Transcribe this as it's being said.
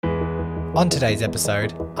On today's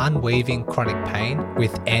episode, Unweaving Chronic Pain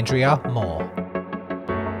with Andrea Moore.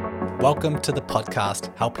 Welcome to the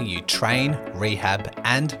podcast helping you train, rehab,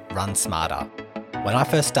 and run smarter. When I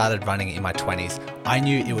first started running in my 20s, I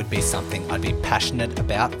knew it would be something I'd be passionate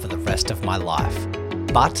about for the rest of my life.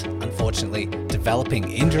 But unfortunately, developing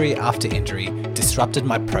injury after injury disrupted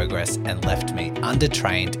my progress and left me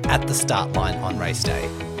undertrained at the start line on race day.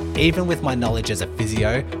 Even with my knowledge as a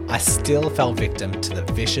physio, I still fell victim to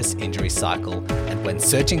the vicious injury cycle, and when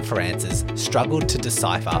searching for answers, struggled to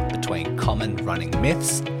decipher between common running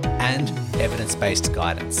myths and evidence-based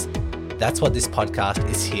guidance. That's what this podcast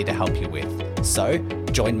is here to help you with. So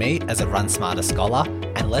join me as a Run Smarter scholar,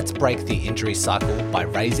 and let's break the injury cycle by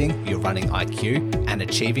raising your running IQ and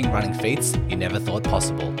achieving running feats you never thought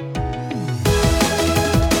possible.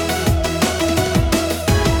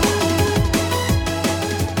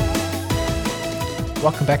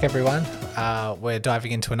 Welcome back, everyone. We're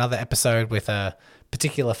diving into another episode with a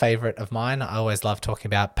particular favorite of mine. I always love talking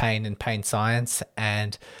about pain and pain science,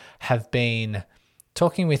 and have been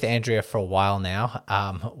talking with Andrea for a while now.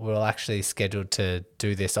 We're actually scheduled to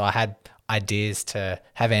do this. So I had ideas to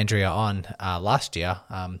have Andrea on last year,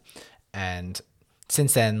 and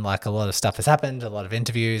since then, like, a lot of stuff has happened, a lot of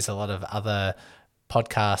interviews, a lot of other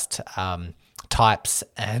podcast types,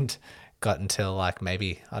 and got until like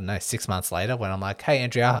maybe, I don't know, 6 months later when I'm like, hey,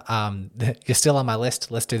 Andrea, you're still on my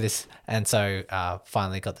list. Let's do this. And so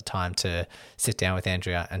finally got the time to sit down with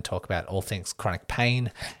Andrea and talk about all things chronic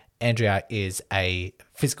pain. Andrea is a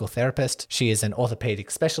physical therapist. She is an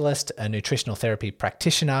orthopedic specialist, a nutritional therapy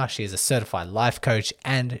practitioner. She is a certified life coach,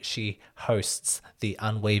 and she hosts the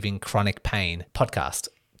Unweaving Chronic Pain podcast,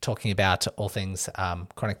 talking about all things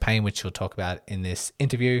chronic pain, which we'll talk about in this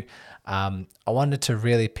interview. I wanted to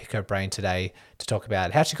really pick her brain today to talk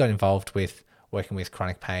about how she got involved with working with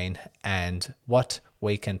chronic pain and what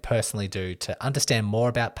we can personally do to understand more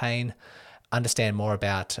about pain, understand more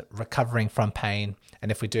about recovering from pain,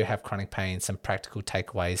 and if we do have chronic pain, some practical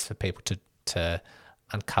takeaways for people to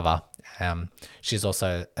uncover. She's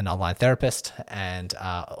also an online therapist, and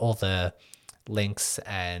all the links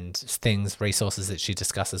and things, resources that she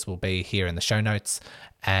discusses will be here in the show notes.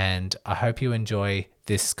 And I hope you enjoy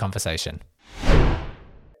this conversation.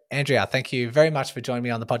 Andrea, thank you very much for joining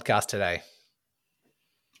me on the podcast today.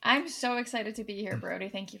 I'm so excited to be here, Brody.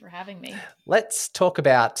 Thank you for having me. Let's talk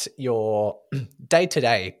about your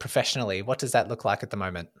day-to-day professionally. What does that look like at the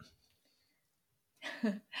moment?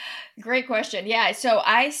 Great question. Yeah. So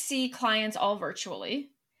I see clients all virtually.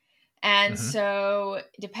 And so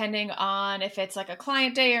depending on if it's like a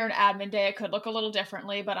client day or an admin day, it could look a little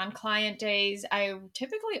differently. But on client days, I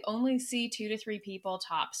typically only see 2 to 3 people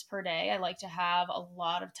tops per day. I like to have a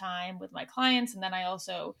lot of time with my clients. And then I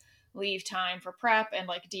also leave time for prep and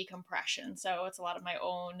like decompression. So it's a lot of my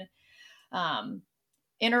own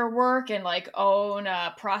inner work and like own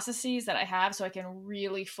processes that I have so I can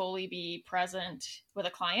really fully be present with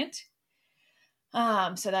a client.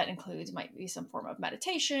 So that includes, might be some form of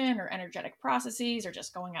meditation or energetic processes or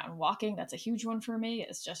just going out and walking. That's a huge one for me.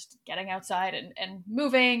 It's just getting outside and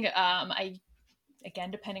moving.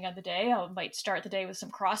 Again, depending on the day, I might start the day with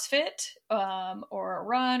some CrossFit, or a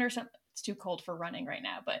run or something. It's too cold for running right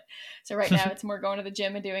now, but so right now it's more going to the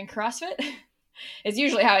gym and doing CrossFit. Is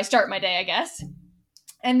usually how I start my day, I guess.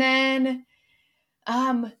 And then,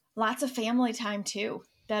 lots of family time too.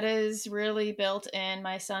 That is really built in.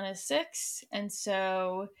 My son is 6, and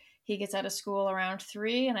so he gets out of school around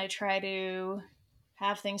 3, and I try to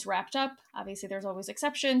have things wrapped up. Obviously, there's always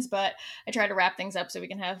exceptions, but I try to wrap things up so we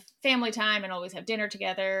can have family time and always have dinner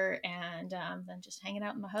together, and then just hanging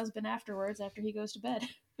out with my husband afterwards after he goes to bed.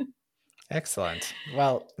 Excellent.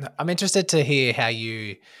 Well, I'm interested to hear how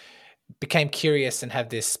you became curious and have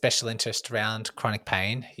this special interest around chronic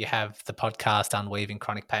pain. You have the podcast Unweaving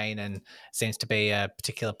Chronic Pain, and it seems to be a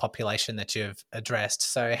particular population that you've addressed.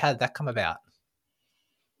 So how did that come about?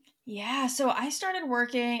 Yeah, so I started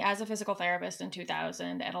working as a physical therapist in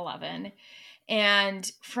 2011. And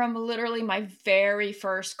from literally my very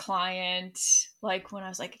first client, like when I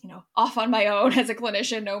was like, off on my own as a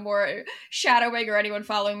clinician, no more shadowing or anyone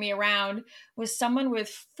following me around, was someone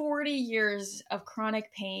with 40 years of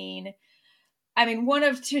chronic pain. I mean, one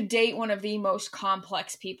of the most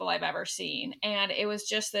complex people I've ever seen. And it was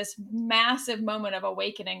just this massive moment of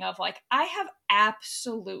awakening of like, I have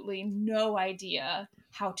absolutely no idea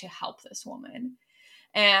how to help this woman.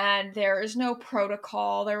 And there is no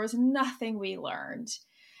protocol. There was nothing we learned.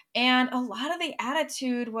 And a lot of the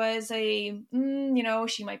attitude was she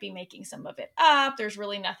might be making some of it up. There's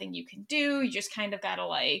really nothing you can do. You just kind of got to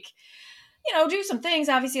like, do some things,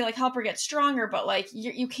 obviously, like help her get stronger, but like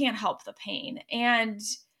you can't help the pain. And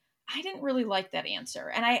I didn't really like that answer.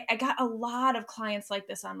 And I got a lot of clients like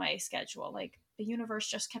this on my schedule. Like the universe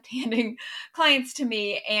just kept handing clients to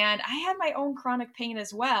me, and I had my own chronic pain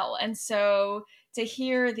as well. And so to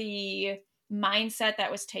hear the mindset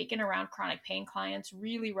that was taken around chronic pain clients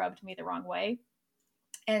really rubbed me the wrong way.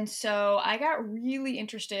 And so I got really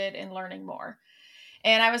interested in learning more.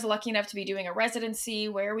 And I was lucky enough to be doing a residency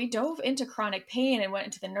where we dove into chronic pain and went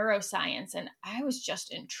into the neuroscience. And I was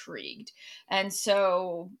just intrigued. And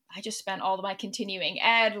so I just spent all of my continuing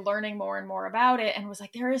ed learning more and more about it, and was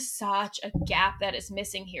like, there is such a gap that is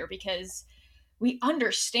missing here, because we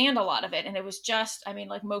understand a lot of it. And it was just, I mean,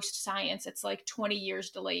 like most science, it's like 20 years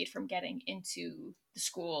delayed from getting into the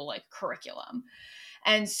school like curriculum.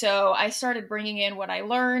 And so I started bringing in what I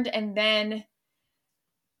learned, and then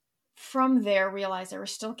from there realized there were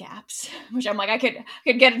still gaps, which I'm like, I could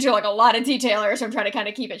get into like a lot of detail here, so I'm trying to kind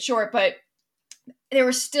of keep it short, but there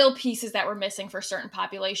were still pieces that were missing for certain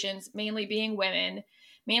populations, mainly being women,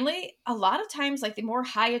 mainly a lot of times like the more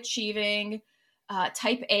high achieving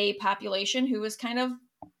type A population, who was kind of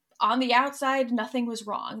on the outside, nothing was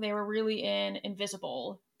wrong. They were really in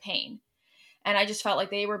invisible pain. And I just felt like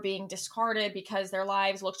they were being discarded because their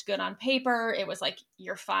lives looked good on paper. It was like,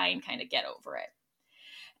 you're fine, kind of get over it.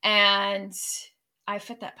 And I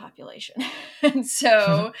fit that population. And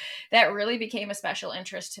so that really became a special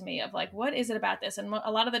interest to me of like, what is it about this? And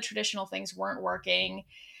a lot of the traditional things weren't working,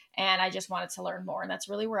 and I just wanted to learn more. And that's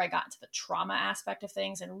really where I got into the trauma aspect of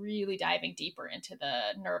things and really diving deeper into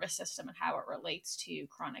the nervous system and how it relates to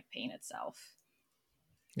chronic pain itself.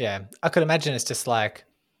 Yeah, I could imagine it's just like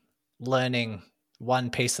learning one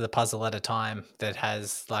piece of the puzzle at a time that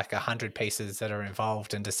has like 100 pieces that are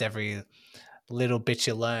involved, and just every little bit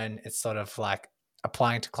you learn, it's sort of like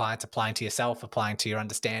applying to clients, applying to yourself, applying to your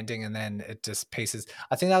understanding, and then it just pieces.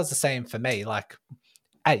 I think that was the same for me. Like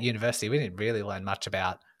at university, we didn't really learn much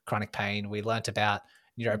about chronic pain. We learnt about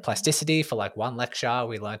neuroplasticity for like one lecture.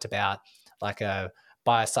 We learnt about like a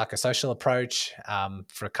biopsychosocial approach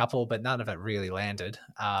for a couple, but none of it really landed.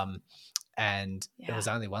 And it was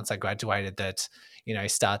only once I graduated that, you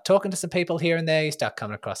start talking to some people here and there, you start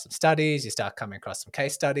coming across some studies, you start coming across some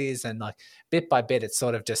case studies, and like bit by bit, it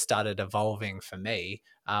sort of just started evolving for me.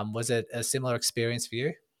 Was it a similar experience for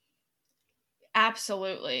you?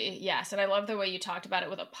 Absolutely. Yes. And I love the way you talked about it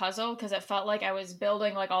with a puzzle, because it felt like I was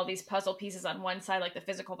building like all these puzzle pieces on one side, like the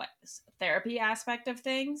physical therapy aspect of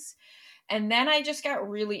things. And then I just got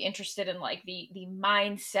really interested in like the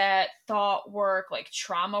mindset, thought work, like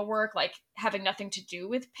trauma work, like having nothing to do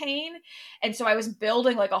with pain. And so I was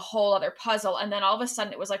building like a whole other puzzle. And then all of a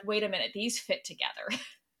sudden it was like, wait a minute, these fit together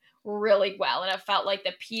really well. And it felt like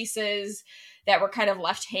the pieces that were kind of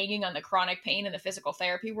left hanging on the chronic pain in the physical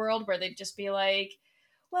therapy world, where they'd just be like,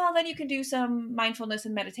 well, then you can do some mindfulness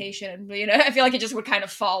and meditation. And, I feel like it just would kind of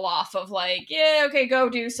fall off of like, yeah, okay, go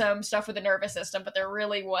do some stuff with the nervous system. But there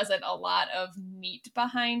really wasn't a lot of meat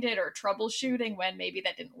behind it or troubleshooting when maybe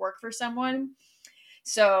that didn't work for someone.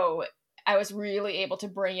 So I was really able to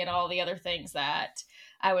bring in all the other things that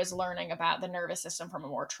I was learning about the nervous system from a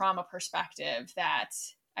more trauma perspective that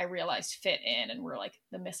I realized fit in and were like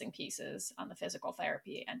the missing pieces on the physical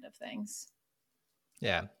therapy end of things.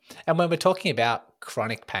 Yeah. And when we're talking about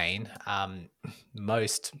chronic pain,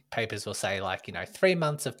 most papers will say like, 3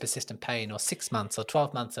 months of persistent pain or 6 months or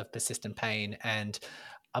 12 months of persistent pain. And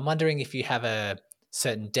I'm wondering if you have a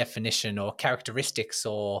certain definition or characteristics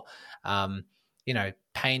or,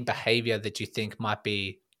 pain behavior that you think might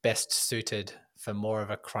be best suited for more of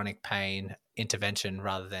a chronic pain intervention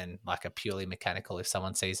rather than like a purely mechanical if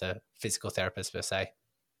someone sees a physical therapist per se.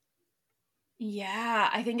 Yeah,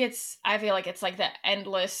 I feel like it's like the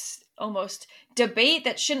endless almost debate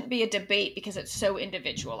that shouldn't be a debate because it's so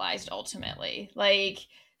individualized ultimately. Like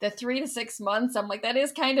the 3 to 6 months, I'm like, that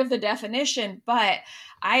is kind of the definition, but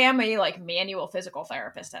I am a like manual physical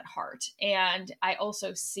therapist at heart. And I also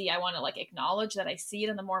I want to like acknowledge that I see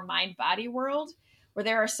it in the more mind body world, where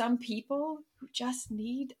there are some people who just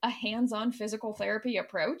need a hands-on physical therapy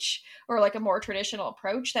approach or like a more traditional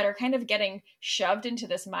approach that are kind of getting shoved into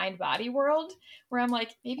this mind-body world where I'm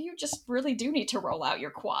like, maybe you just really do need to roll out your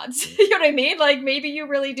quads. You know what I mean? Like maybe you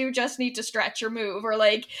really do just need to stretch or move, or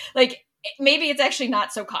like maybe it's actually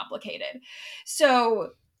not so complicated.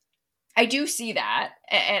 So I do see that,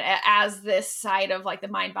 and as this side of like the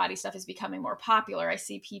mind body stuff is becoming more popular, I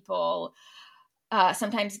see people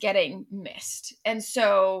sometimes getting missed. And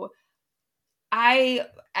so I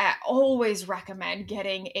always recommend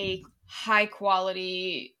getting a high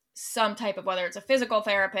quality, some type of, whether it's a physical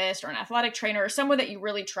therapist or an athletic trainer or someone that you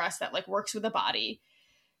really trust that like works with the body,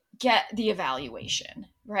 get the evaluation,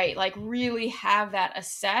 right? Like really have that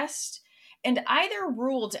assessed and either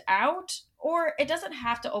ruled out, or it doesn't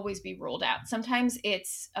have to always be ruled out. Sometimes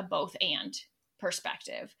it's a both and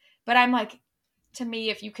perspective. But I'm like, to me,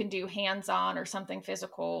 if you can do hands-on or something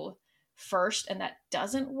physical first and that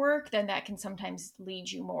doesn't work, then that can sometimes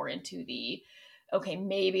lead you more into the, okay,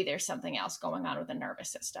 maybe there's something else going on with the nervous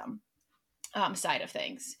system side of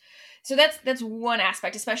things. So that's one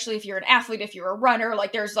aspect, especially if you're an athlete, if you're a runner,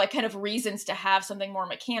 like there's like kind of reasons to have something more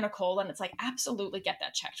mechanical, and it's like, absolutely get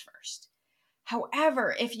that checked first.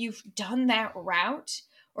 However, if you've done that route,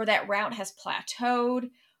 or that route has plateaued,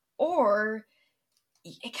 or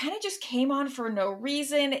it kind of just came on for no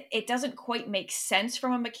reason, it doesn't quite make sense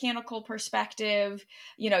from a mechanical perspective,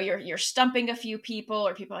 you're stumping a few people,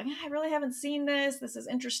 or people are like, I really haven't seen this is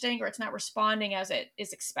interesting, or it's not responding as it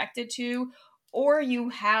is expected to, or you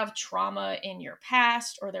have trauma in your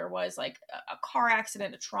past, or there was like a car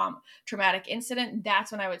accident, a traumatic incident,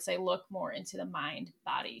 that's when I would say look more into the mind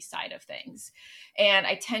body side of things. And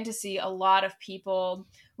I tend to see a lot of people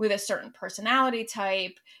with a certain personality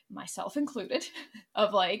type, myself included,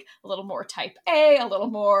 of like a little more type A, a little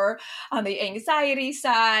more on the anxiety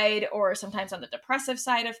side, or sometimes on the depressive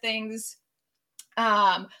side of things,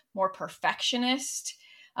 more perfectionist,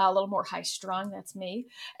 a little more high strung. That's me.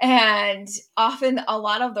 And often a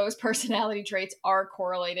lot of those personality traits are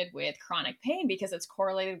correlated with chronic pain, because it's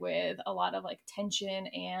correlated with a lot of like tension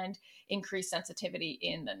and increased sensitivity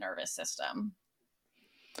in the nervous system.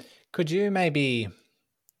 Could you maybe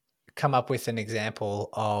come up with an example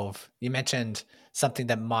of, you mentioned something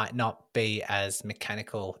that might not be as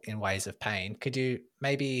mechanical in ways of pain. Could you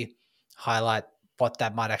maybe highlight what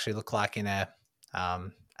that might actually look like in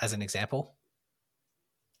as an example?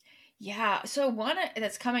 Yeah. So one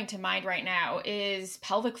that's coming to mind right now is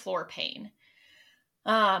pelvic floor pain.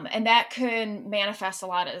 And that can manifest a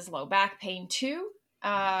lot as low back pain too.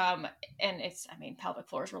 And pelvic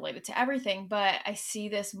floor is related to everything, but I see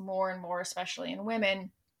this more and more, especially in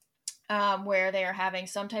women, where they are having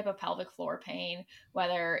some type of pelvic floor pain,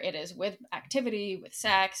 whether it is with activity, with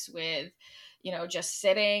sex, with, just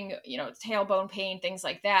sitting, tailbone pain, things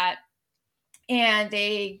like that. And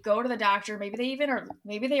they go to the doctor.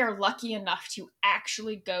 Maybe they are lucky enough to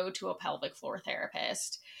actually go to a pelvic floor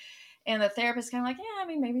therapist. And the therapist kind of like,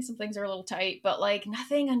 yeah, maybe some things are a little tight, but like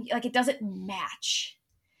nothing, like it doesn't match.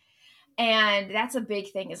 And that's a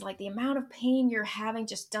big thing, is like the amount of pain you're having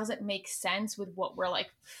just doesn't make sense with what we're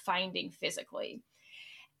like finding physically.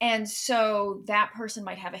 And so that person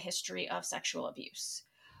might have a history of sexual abuse.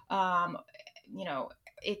 Um,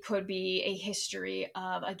 it could be a history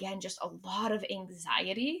of, again, just a lot of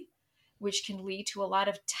anxiety, which can lead to a lot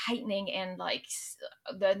of tightening and like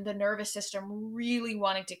the nervous system really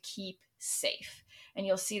wanting to keep safe. And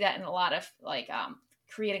you'll see that in a lot of like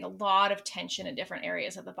creating a lot of tension in different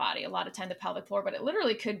areas of the body, a lot of time the pelvic floor, but it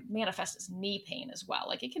literally could manifest as knee pain as well.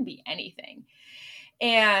 Like it can be anything.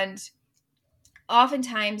 And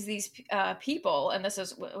oftentimes these people, and this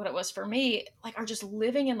is what it was for me, like are just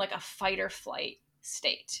living in like a fight or flight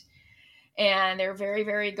state. And they're very,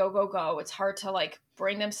 very go, go, go. It's hard to like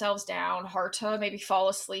bring themselves down, hard to maybe fall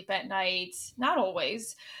asleep at night. Not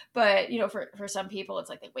always, but for some people, it's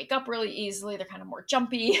like they wake up really easily. They're kind of more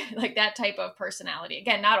jumpy, like that type of personality.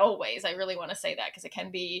 Again, not always. I really want to say that because it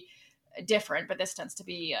can be different, but this tends to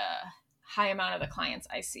be a high amount of the clients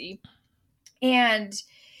I see. And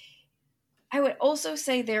I would also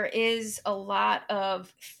say there is a lot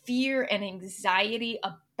of fear and anxiety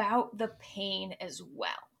about the pain as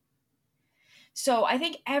well. So I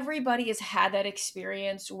think everybody has had that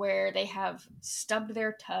experience where they have stubbed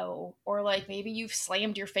their toe, or like maybe you've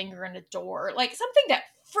slammed your finger in a door, like something that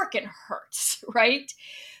freaking hurts, right?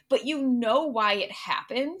 But you know why it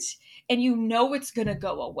happened, and you know it's going to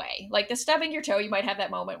go away. Like the stubbing your toe, you might have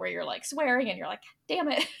that moment where you're like swearing and you're like, damn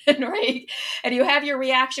it, right? And you have your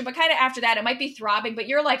reaction, but kind of after that, it might be throbbing, but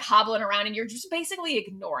you're like hobbling around and you're just basically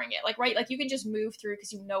ignoring it. Like, right? Like you can just move through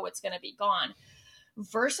because you know it's going to be gone.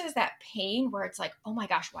 Versus that pain where it's like, oh my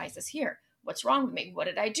gosh, why is this here? What's wrong with me? What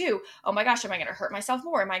did I do? Oh my gosh, am I going to hurt myself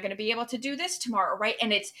more? Am I going to be able to do this tomorrow? Right?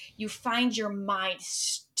 And you find your mind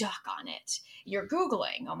stuck on it. You're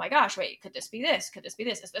Googling, oh my gosh, wait, could this be this? Could this be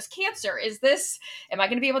this? Is this cancer? Am I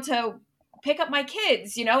going to be able to pick up my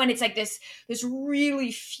kids? And it's like this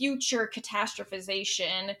really future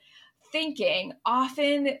catastrophization thinking.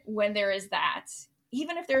 Often when there is that,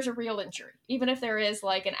 even if there's a real injury, even if there is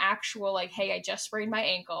like an actual, like, hey, I just sprained my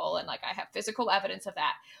ankle and like I have physical evidence of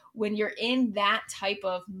that. When you're in that type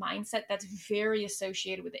of mindset, that's very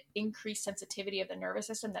associated with the increased sensitivity of the nervous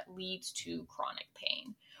system that leads to chronic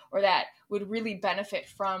pain, or that would really benefit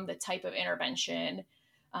from the type of intervention,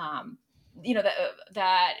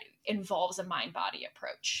 that involves a mind-body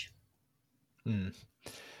approach. Mm.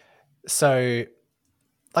 So,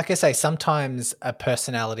 like I say, sometimes a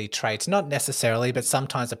personality trait, not necessarily, but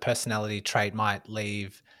sometimes a personality trait might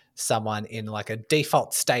leave someone in like a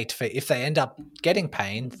default state for if they end up getting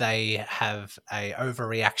pain, they have a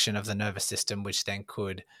overreaction of the nervous system, which then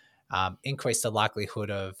could increase the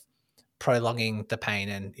likelihood of prolonging the pain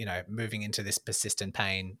and moving into this persistent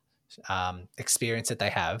pain experience that they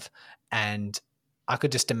have. And I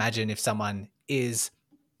could just imagine if someone is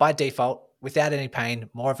by default without any pain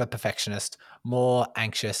more of a perfectionist, more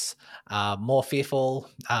anxious, more fearful,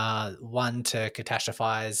 one to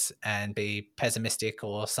catastrophize and be pessimistic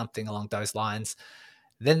or something along those lines,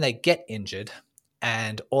 then they get injured,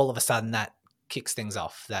 and all of a sudden that kicks things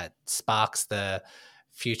off. That sparks the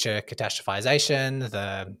future catastrophization,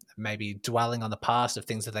 the maybe dwelling on the past of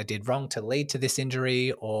things that they did wrong to lead to this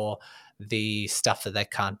injury, or the stuff that they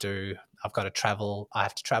can't do. I've got to travel. I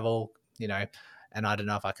have to travel, and I don't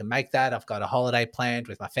know if I can make that. I've got a holiday planned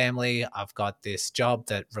with my family. I've got this job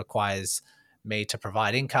that requires me to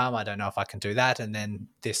provide income. I don't know if I can do that. And then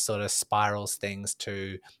this sort of spirals things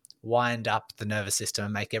to wind up the nervous system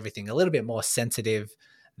and make everything a little bit more sensitive,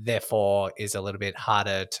 therefore is a little bit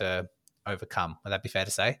harder to overcome. Would that be fair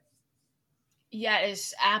to say? Yeah, it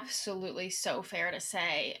is absolutely so fair to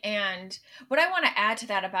say. And what I want to add to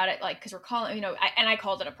that about it, like, because we're calling, I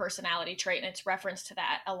called it a personality trait, and it's reference to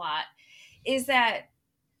that a lot, is that,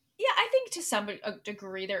 yeah, I think to some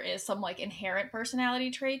degree there is some like inherent personality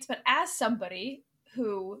traits, but as somebody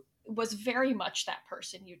who was very much that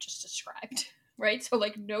person you just described, right? So,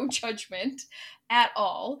 like, no judgment at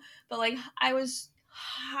all, but like, I was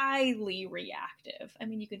highly reactive. I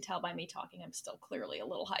mean, you can tell by me talking, I'm still clearly a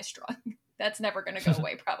little high strung. That's never going to go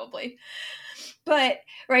away, probably. But,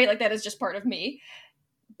 right, like, that is just part of me.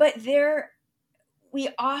 But we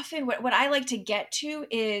often, what I like to get to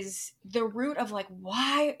is the root of like,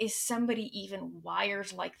 why is somebody even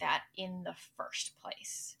wired like that in the first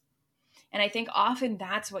place? And I think often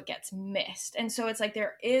that's what gets missed. And so it's like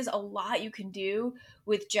there is a lot you can do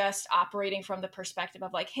with just operating from the perspective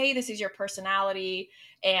of like, hey, this is your personality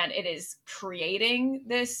and it is creating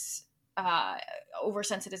this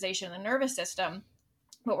oversensitization in the nervous system.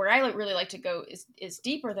 But where I really like to go is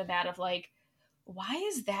deeper than that, of like, why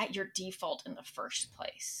is that your default in the first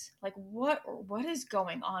place? Like, what is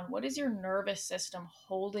going on? What is your nervous system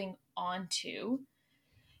holding on to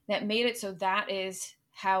that made it so that is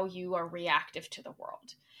how you are reactive to the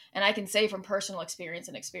world? And I can say from personal experience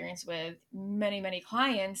and experience with many, many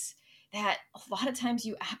clients that a lot of times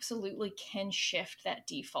you absolutely can shift that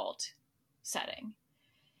default setting,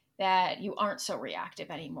 that you aren't so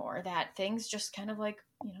reactive anymore, that things just kind of like,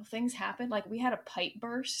 things happen. Like, we had a pipe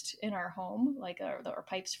burst in our home, like our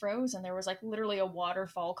pipes froze, and there was like literally a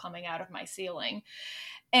waterfall coming out of my ceiling.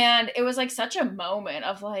 And it was like such a moment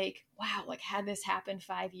of like, wow, like, had this happened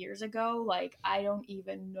 5 years ago, like, I don't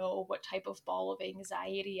even know what type of ball of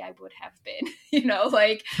anxiety I would have been,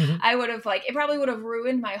 like, I would have, like, it probably would have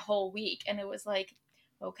ruined my whole week. And it was like,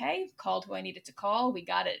 okay, called who I needed to call. We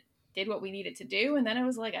got it, did what we needed to do. And then it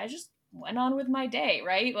was like, I just went on with my day,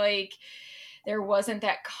 right? Like, there wasn't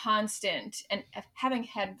that constant, and having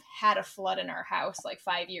had a flood in our house like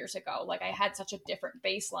 5 years ago, like, I had such a different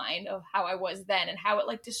baseline of how I was then and how it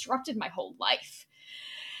like disrupted my whole life.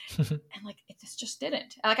 And like, it just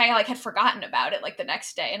didn't, like, I like had forgotten about it like the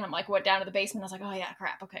next day, and I'm like, went down to the basement. I was like, oh yeah,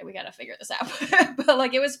 crap, okay, we got to figure this out. But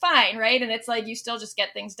like, it was fine, right? And it's like, you still just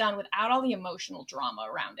get things done without all the emotional drama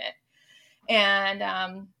around it.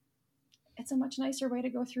 And it's a much nicer way to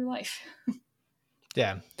go through life.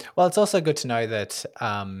 Yeah. Well, it's also good to know that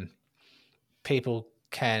people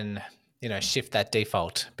can, shift that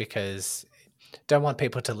default, because don't want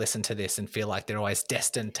people to listen to this and feel like they're always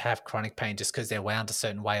destined to have chronic pain just because they're wound a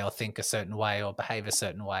certain way or think a certain way or behave a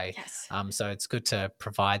certain way. Yes. So it's good to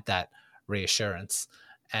provide that reassurance.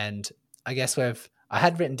 And I guess I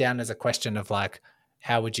had written down as a question of like,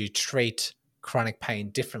 how would you treat chronic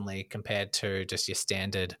pain differently compared to just your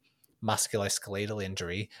standard musculoskeletal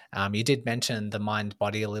injury? You did mention the mind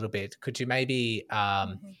body a little bit. Could you maybe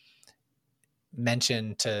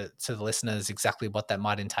mention to the listeners exactly what that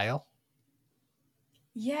might entail?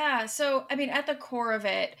 Yeah. So, I mean, at the core of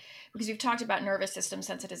it, because you've talked about nervous system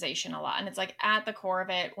sensitization a lot, and it's like at the core of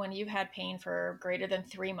it, when you've had pain for greater than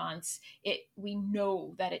 3 months, we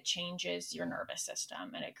know that it changes your nervous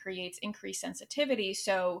system and it creates increased sensitivity.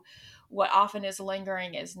 So, what often is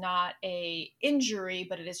lingering is not a injury,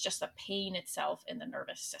 but it is just the pain itself in the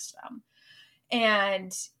nervous system.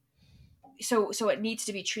 And so it needs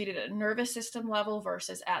to be treated at a nervous system level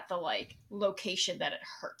versus at the like location that it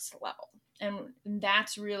hurts level. And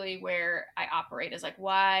that's really where I operate, is like,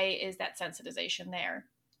 why is that sensitization there?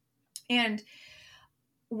 And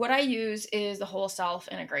what I use is the whole self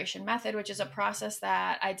integration method, which is a process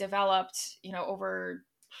that I developed, over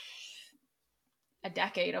a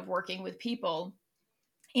decade of working with people.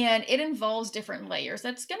 And it involves different layers.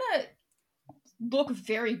 That's going to look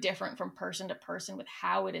very different from person to person with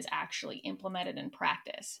how it is actually implemented in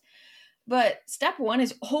practice. But step one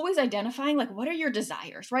is always identifying, like, what are your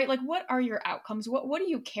desires, right? Like, what are your outcomes? What do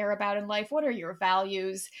you care about in life? What are your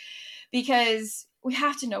values? Because we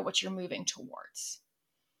have to know what you're moving towards.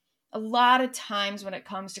 A lot of times when it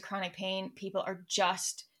comes to chronic pain, people are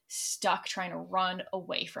just stuck trying to run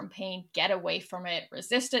away from pain, get away from it,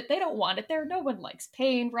 resist it. They don't want it there. No one likes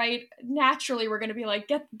pain, right? Naturally, we're going to be like,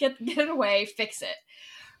 get it away, fix it,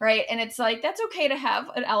 right? And it's like, that's okay to have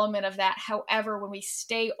an element of that. However, when we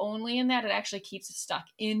stay only in that, it actually keeps us stuck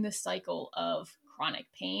in the cycle of chronic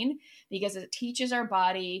pain, because it teaches our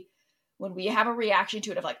body, when we have a reaction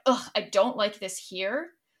to it of like, ugh, I don't like this here,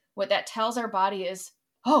 what that tells our body is,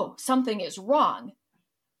 oh, something is wrong.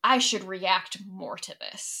 I should react more to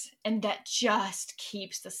this. And that just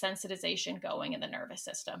keeps the sensitization going in the nervous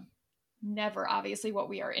system. Never obviously what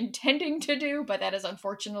we are intending to do, but that is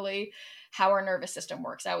unfortunately how our nervous system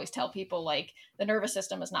works. I always tell people, like, the nervous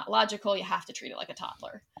system is not logical. You have to treat it like a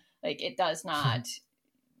toddler. Like, it does not,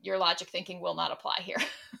 your logic thinking will not apply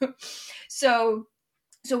here. So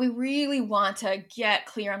we really want to get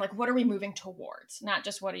clear on, like, what are we moving towards? Not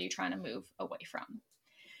just what are you trying to move away from?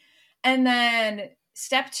 And then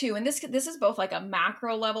step two, and this is both like a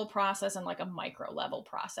macro level process and like a micro level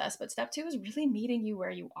process, but step two is really meeting you where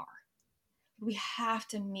you are. We have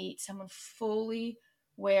to meet someone fully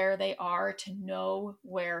where they are to know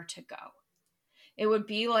where to go. It would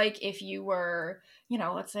be like if you were,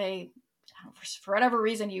 let's say, for whatever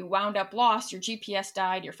reason, you wound up lost, your GPS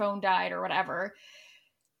died, your phone died, or whatever.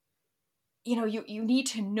 You need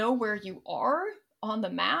to know where you are on the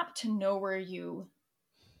map to know where you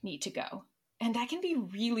need to go. And that can be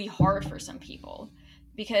really hard for some people,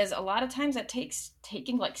 because a lot of times that takes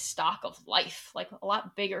taking like stock of life, like a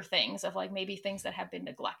lot bigger things of like maybe things that have been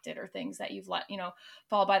neglected or things that you've let,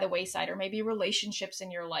 fall by the wayside, or maybe relationships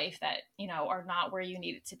in your life that, are not where you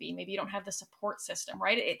need it to be. Maybe you don't have the support system,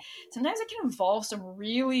 right? Sometimes it can involve some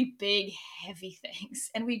really big, heavy things.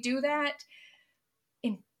 And we do that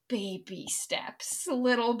in baby steps,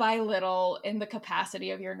 little by little, in the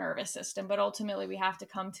capacity of your nervous system. But ultimately, we have to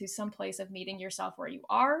come to some place of meeting yourself where you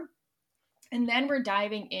are. And then we're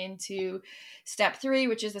diving into step 3,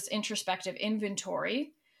 which is this introspective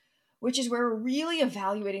inventory, which is where we're really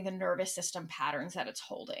evaluating the nervous system patterns that it's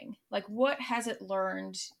holding. Like, what has it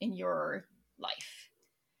learned in your life?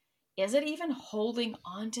 Is it even holding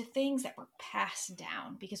on to things that were passed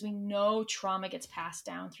down? Because we know trauma gets passed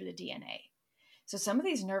down through the DNA. So some of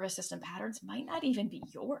these nervous system patterns might not even be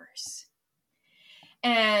yours.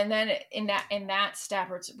 And then in that step,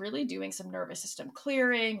 it's really doing some nervous system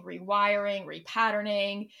clearing, rewiring,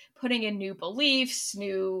 repatterning, putting in new beliefs,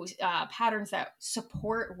 new patterns that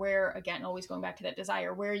support where, again, always going back to that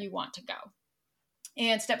desire, where you want to go.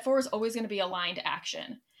 And step 4 is always going to be aligned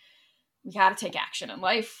action. We got to take action in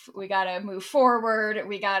life. We got to move forward.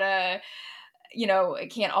 We got to,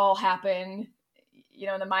 it can't all happen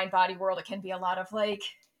in the mind-body world. It can be a lot of like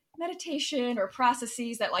meditation or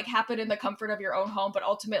processes that like happen in the comfort of your own home, but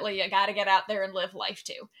ultimately you got to get out there and live life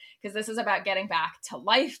too, because this is about getting back to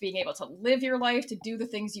life, being able to live your life, to do the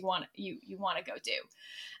things you want to go do.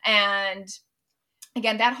 And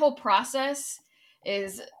again, that whole process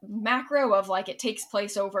is macro of like, it takes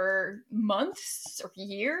place over months or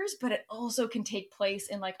years, but it also can take place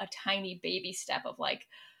in like a tiny baby step of like,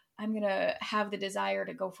 I'm going to have the desire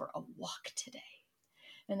to go for a walk today.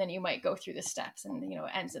 And then you might go through the steps and, it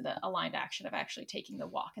ends in the aligned action of actually taking the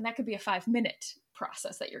walk. And that could be a 5-minute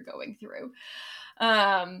process that you're going through.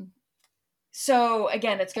 So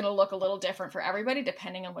again, it's going to look a little different for everybody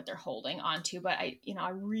depending on what they're holding on to. But I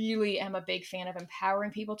really am a big fan of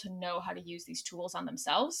empowering people to know how to use these tools on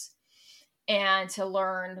themselves and to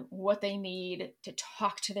learn what they need to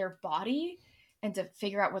talk to their body and to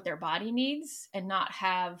figure out what their body needs, and not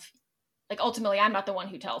have, like, ultimately, I'm not the one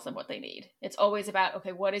who tells them what they need. It's always about,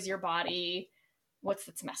 okay, what is your body? What's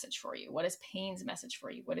its message for you? What is pain's message for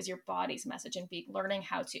you? What is your body's message? And learning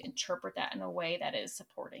how to interpret that in a way that is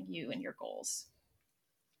supporting you and your goals.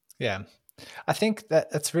 Yeah. I think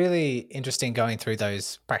that's really interesting, going through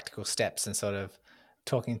those practical steps and sort of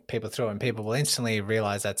talking people through, and people will instantly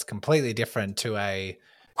realize that's completely different to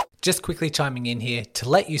Just quickly chiming in here to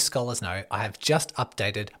let you scholars know, I have just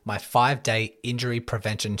updated my 5-day injury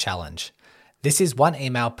prevention challenge. This is 1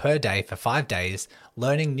 email per day for 5 days,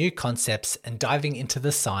 learning new concepts and diving into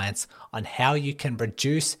the science on how you can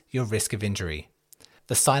reduce your risk of injury.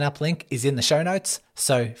 The sign up link is in the show notes,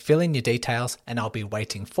 so fill in your details and I'll be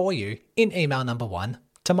waiting for you in email number 1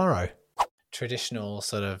 tomorrow. Traditional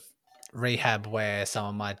sort of rehab where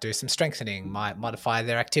someone might do some strengthening, might modify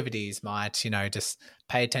their activities, might, just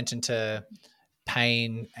pay attention to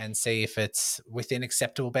pain and see if it's within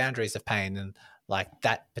acceptable boundaries of pain, and like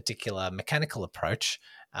that particular mechanical approach.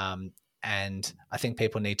 And I think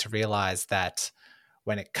people need to realize that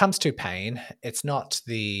when it comes to pain, it's not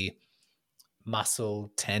the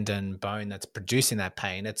muscle, tendon, bone that's producing that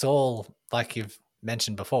pain. It's all, like you've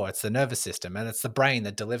mentioned before, it's the nervous system, and it's the brain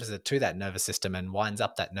that delivers it to that nervous system and winds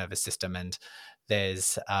up that nervous system. And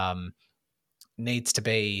there's needs to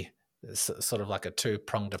be sort of like a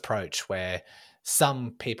two-pronged approach where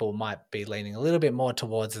some people might be leaning a little bit more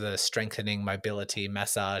towards the strengthening, mobility,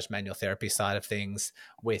 massage, manual therapy side of things,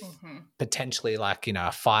 with potentially like,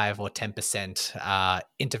 a 5 or 10%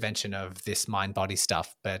 intervention of this mind-body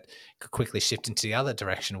stuff, but could quickly shift into the other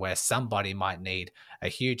direction where somebody might need a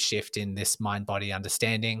huge shift in this mind-body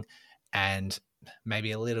understanding and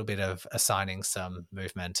maybe a little bit of assigning some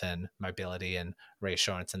movement and mobility and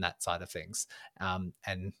reassurance and that side of things.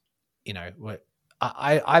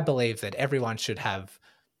 I believe that everyone should have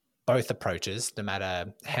both approaches, no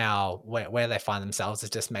matter where they find themselves.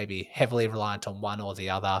 Is just maybe heavily reliant on one or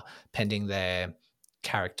the other, pending their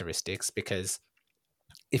characteristics. Because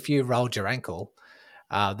if you rolled your ankle,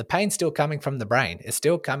 the pain's still coming from the brain. It's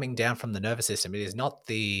still coming down from the nervous system. It is not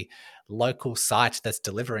the local site that's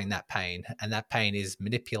delivering that pain, and that pain is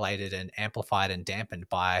manipulated and amplified and dampened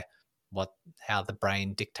by how the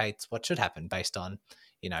brain dictates what should happen based on,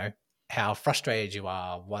 how frustrated you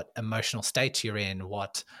are, what emotional state you're in,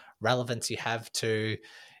 what relevance you have to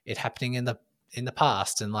it happening in the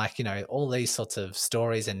past. And all these sorts of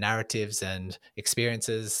stories and narratives and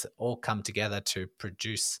experiences all come together to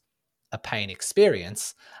produce a pain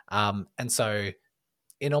experience. And so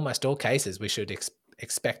in almost all cases, we should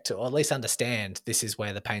expect to, or at least understand, this is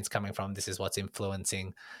where the pain's coming from. This is what's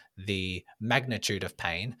influencing the magnitude of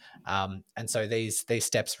pain. And so these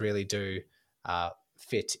steps really do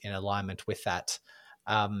fit in alignment with that.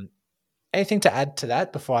 Anything to add to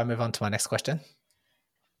that before I move on to my next question?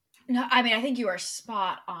 No, I mean, I think you are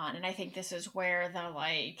spot on. And I think this is where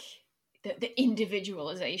the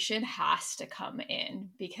individualization has to come in,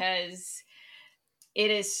 because it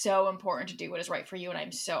is so important to do what is right for you. And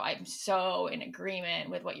I'm so in agreement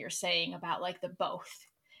with what you're saying about like the both.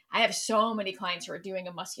 I have so many clients who are doing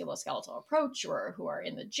a musculoskeletal approach or who are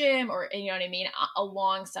in the gym, or, you know what I mean,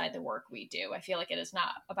 alongside the work we do. I feel like it is not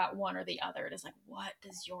about one or the other. It is like, what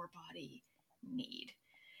does your body need,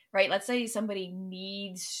 right? Let's say somebody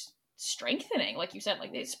needs strengthening, like you said,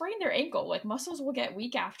 like they sprain their ankle, like muscles will get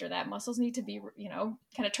weak after that. Muscles need to be,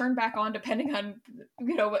 kind of turned back on depending on,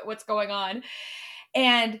 what's going on.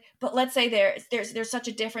 But let's say there's such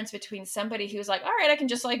a difference between somebody who's like, all right, I can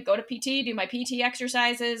just like go to PT, do my PT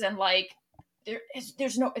exercises, and like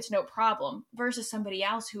it's no problem, versus somebody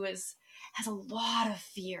else who has a lot of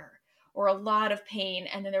fear or a lot of pain,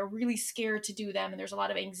 and then they're really scared to do them, and there's a lot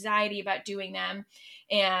of anxiety about doing them,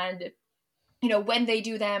 and when they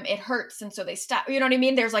do them, it hurts. And so they stop, you know what I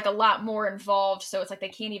mean? There's like a lot more involved. So it's like they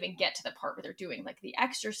can't even get to the part where they're doing like the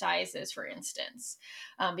exercises, for instance,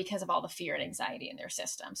 because of all the fear and anxiety in their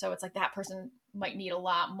system. So it's like that person might need a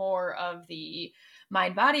lot more of the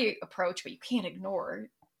mind-body approach, but you can't ignore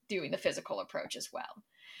doing the physical approach as well.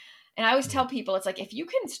 And I always tell people, it's like, if you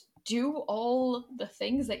can do all the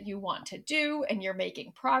things that you want to do and you're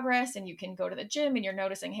making progress and you can go to the gym and you're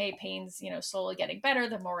noticing, hey, pain's, slowly getting better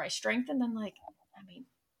the more I strengthen, then like, I mean,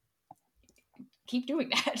 keep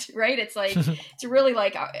doing that, right? It's like, it's really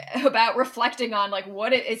like about reflecting on like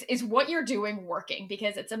what it is what you're doing working,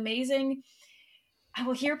 because it's amazing. I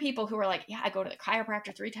will hear people who are like, yeah, I go to the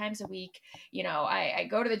chiropractor 3 times a week. I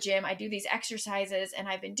go to the gym, I do these exercises, and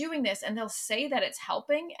I've been doing this, and they'll say that it's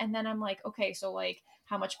helping. And then I'm like, okay, so like,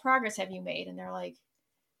 how much progress have you made? And they're like,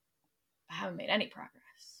 I haven't made any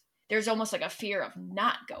progress. There's almost like a fear of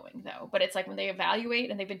not going though. But it's like when they evaluate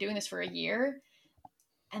and they've been doing this for a year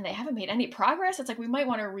and they haven't made any progress, it's like, we might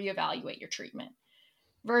want to reevaluate your treatment,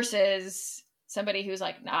 versus somebody who's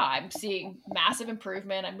like, nah, I'm seeing massive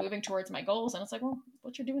improvement, I'm moving towards my goals. And it's like, well,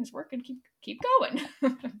 what you're doing is working. Keep going.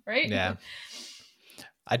 Right? Yeah.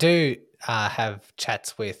 I do have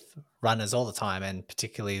chats with runners all the time, and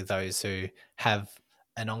particularly those who have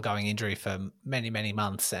an ongoing injury for many, many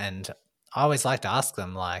months. And I always like to ask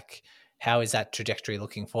them, like, how is that trajectory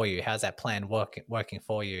looking for you? How's that plan working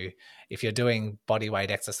for you? If you're doing body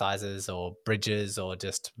weight exercises or bridges or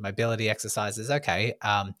just mobility exercises, okay,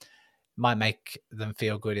 might make them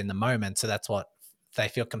feel good in the moment. So that's what they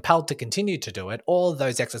feel compelled to continue to do it. All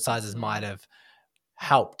those exercises might have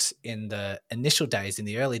helped in the initial days, in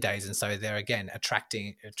the early days, and so they're again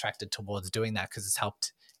attracted towards doing that because it's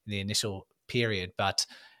helped in the initial period. But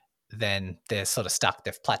then they're sort of stuck,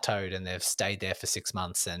 they've plateaued, and they've stayed there for 6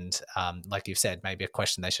 months. And like you've said, maybe a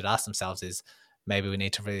question they should ask themselves is, maybe we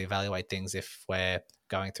need to really evaluate things if we're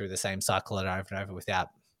going through the same cycle over and over without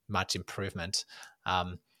much improvement.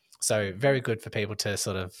 So very good for people to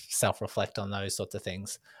sort of self-reflect on those sorts of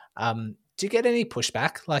things. Do you get any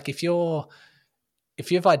pushback? Like if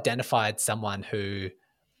you've identified someone who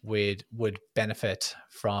would benefit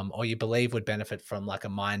from, or you believe would benefit from, like a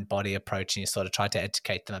mind-body approach, and you sort of try to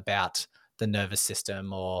educate them about the nervous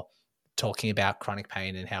system or talking about chronic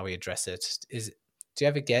pain and how we address it, do you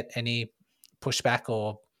ever get any pushback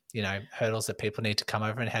or, hurdles that people need to come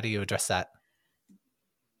over, and how do you address that?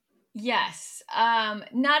 Yes.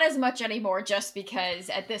 Not as much anymore, just because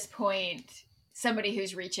at this point, somebody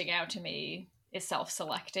who's reaching out to me is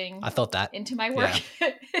self-selecting I thought that into my work,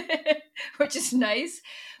 which is nice.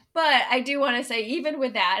 But I do want to say, even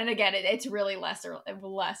with that, and again, it's really less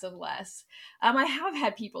and less. I have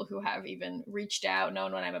had people who have even reached out,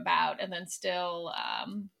 known what I'm about, and then still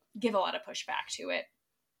give a lot of pushback to it.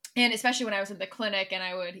 And especially when I was in the clinic, and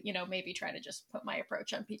I would, maybe try to just put my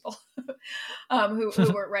approach on people who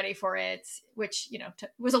weren't ready for it, which,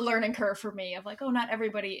 was a learning curve for me of like, oh, not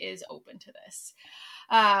everybody is open to this.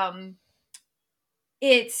 I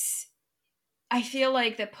feel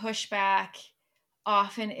like the pushback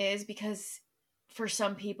often is because for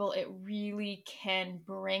some people, it really can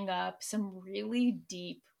bring up some really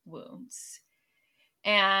deep wounds.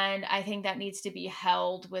 And I think that needs to be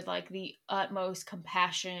held with like the utmost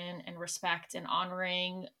compassion and respect and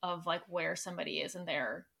honoring of like where somebody is in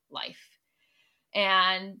their life.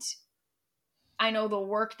 And I know the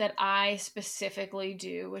work that I specifically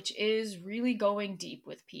do, which is really going deep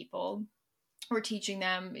with people or teaching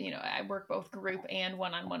them, I work both group and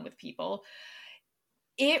one-on-one with people.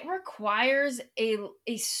 It requires a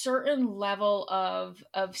certain level of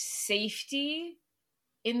safety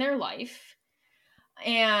in their life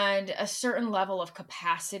and a certain level of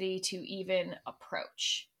capacity to even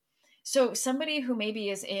approach. So somebody who maybe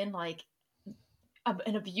is in like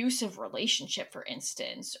an abusive relationship, for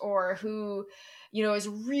instance, or who, is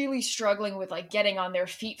really struggling with like getting on their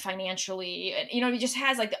feet financially, and, he just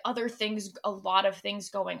has like the other things, a lot of things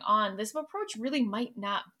going on, this approach really might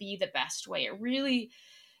not be the best way. It really,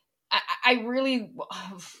 I really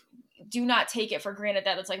do not take it for granted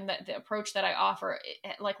that it's like the approach that I offer,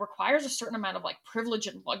 it like requires a certain amount of like privilege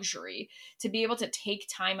and luxury to be able to take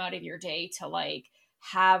time out of your day to like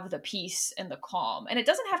have the peace and the calm. And it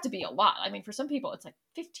doesn't have to be a lot. I mean, for some people it's like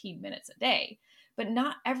 15 minutes a day, but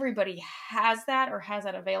not everybody has that or has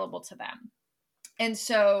that available to them. And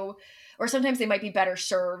so, or sometimes they might be better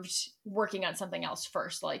served working on something else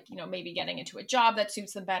first, like, maybe getting into a job that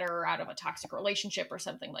suits them better, or out of a toxic relationship or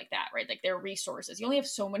something like that, right? Like their resources. You only have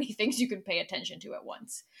so many things you can pay attention to at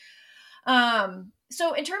once.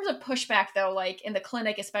 So in terms of pushback though, like in the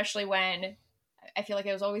clinic, especially when I feel like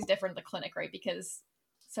it was always different in the clinic, right? Because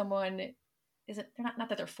someone they're not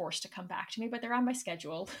that they're forced to come back to me, but they're on my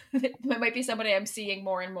schedule. It might be somebody I'm seeing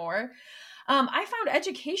more and more. I found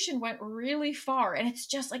education went really far, and it's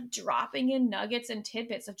just like dropping in nuggets and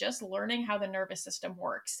tidbits of just learning how the nervous system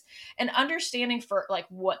works and understanding for like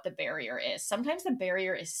what the barrier is. Sometimes the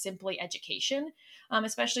barrier is simply education,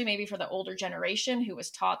 especially maybe for the older generation who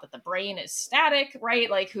was taught that the brain is static, right?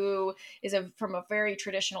 Like who is from a very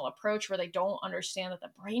traditional approach where they don't understand that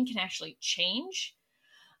the brain can actually change.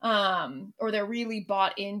 Or they're really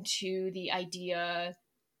bought into the idea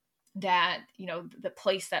that, the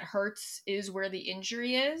place that hurts is where the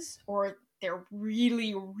injury is, or they're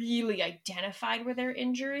really, really identified with their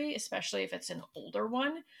injury, especially if it's an older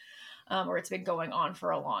one, or it's been going on for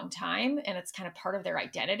a long time and it's kind of part of their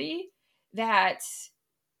identity, that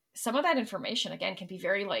some of that information, again, can be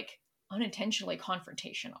very like unintentionally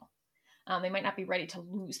confrontational. They might not be ready to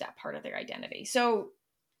lose that part of their identity. So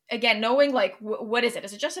again, knowing like what is it?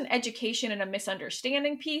 Is it just an education and a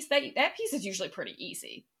misunderstanding piece? That piece is usually pretty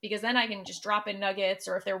easy, because then I can just drop in nuggets,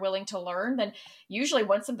 or if they're willing to learn, then usually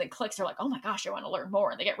once something clicks, they're like, oh my gosh, I want to learn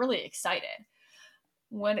more. And they get really excited.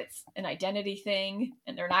 When it's an identity thing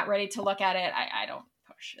and they're not ready to look at it, I don't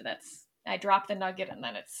push. I drop the nugget, and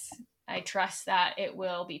then I trust that it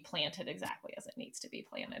will be planted exactly as it needs to be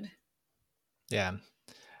planted. Yeah.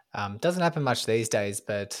 Doesn't happen much these days,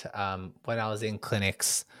 but when I was in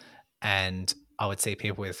clinics and I would see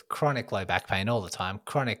people with chronic low back pain all the time,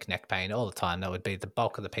 chronic neck pain all the time, that would be the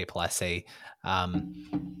bulk of the people I see.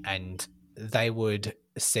 And they would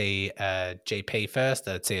see a GP first,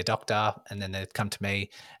 they'd see a doctor, and then they'd come to me.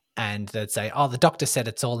 and they'd say, "Oh, the doctor said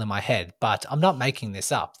it's all in my head, but I'm not making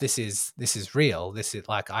this up. This is real. This is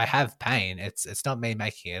like I have pain. It's not me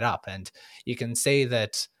making it up." And you can see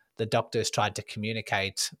that the doctors tried to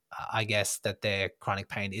communicate, I guess, that their chronic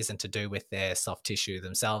pain isn't to do with their soft tissue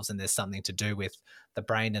themselves, and there's something to do with the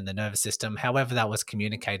brain and the nervous system. However, that was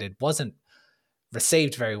communicated wasn't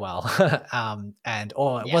received very well, and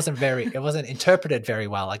or Yeah. it wasn't interpreted very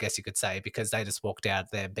well, I guess you could say, because they just walked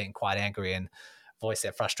out there being quite angry and voiced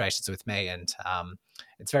their frustrations with me. And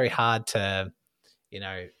it's very hard to, you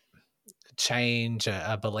know, change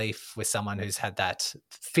a belief with someone who's had that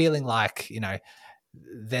feeling like, you know,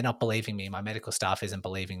 they're not believing me, my medical staff isn't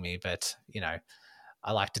believing me. But, you know,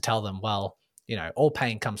 I like to tell them, well, you know, all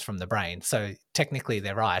pain comes from the brain. So technically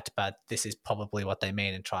they're right, but this is probably what they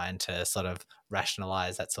mean, and trying to sort of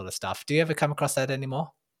rationalize that sort of stuff. Do you ever come across that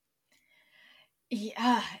anymore?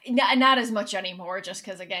 Yeah, not as much anymore, just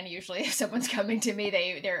because, again, usually if someone's coming to me,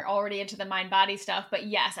 they're already into the mind body stuff. But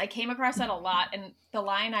yes, I came across that a lot. And the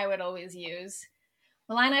line I would always use,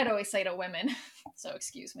 the line I'd always say to women, so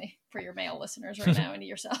excuse me for your male listeners right now and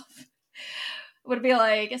yourself, would be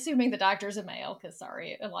like, assuming the doctor's a male, because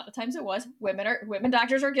sorry, a lot of times it was. Women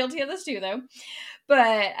doctors are guilty of this too, though.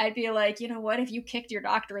 But I'd be like, you know what? If you kicked your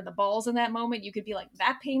doctor in the balls in that moment, you could be like,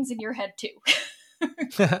 that pain's in your head too.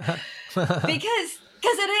 Because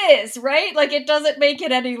it is, right? Like, it doesn't make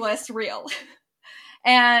it any less real.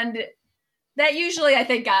 And that usually, I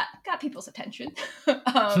think, got people's attention,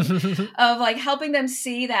 of like helping them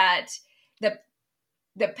see that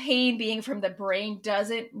the pain being from the brain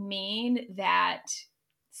doesn't mean that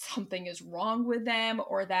something is wrong with them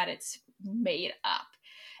or that it's made up.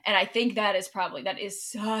 And I think that is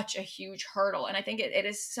such a huge hurdle. And I think it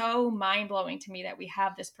is so mind-blowing to me that we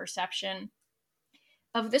have this perception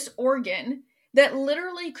of this organ that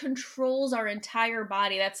literally controls our entire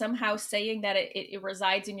body, that somehow saying that it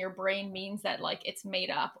resides in your brain means that, like, it's made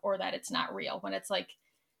up or that it's not real, when it's like,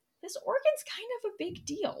 this organ's kind of a big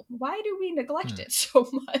deal. Why do we neglect it so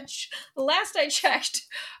much? Last I checked,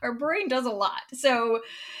 our brain does a lot. So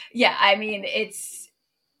yeah, I mean,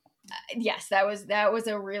 yes, that was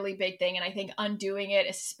a really big thing. And I think undoing it,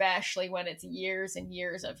 especially when it's years and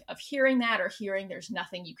years of hearing that, or hearing there's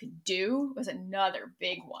nothing you can do, was another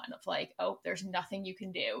big one of like, oh, there's nothing you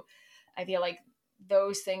can do. I feel like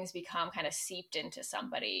those things become kind of seeped into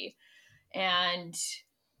somebody. And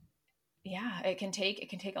yeah, it can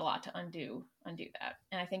take a lot to undo that.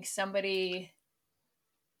 And I think somebody,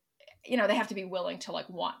 you know, they have to be willing to like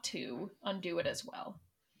want to undo it as well.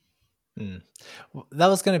 That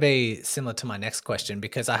was going to be similar to my next question,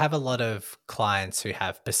 because I have a lot of clients who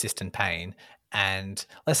have persistent pain, and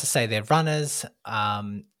let's just say they're runners,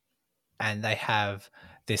 and they have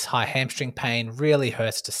this high hamstring pain, really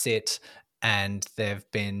hurts to sit, and they've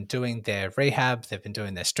been doing their rehab, they've been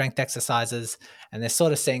doing their strength exercises, and they're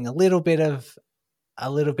sort of seeing a little bit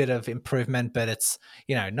of improvement, but it's,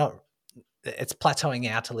 you know, not, it's plateauing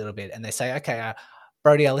out a little bit. And they say, okay,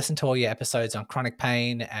 Brody, I listened to all your episodes on chronic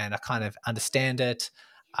pain and I kind of understand it.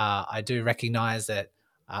 I do recognize that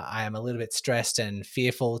I am a little bit stressed and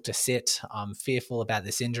fearful to sit. I'm fearful about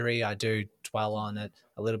this injury. I do dwell on it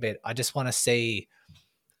a little bit. I just want to see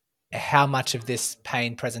how much of this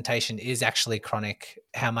pain presentation is actually chronic,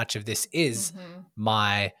 how much of this is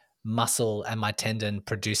my muscle and my tendon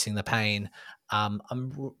producing the pain.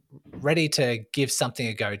 I'm ready to give something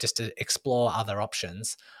a go, just to explore other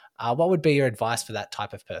options. What would be your advice for that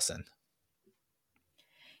type of person?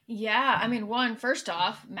 Yeah, I mean, first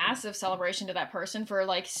off, massive celebration to that person for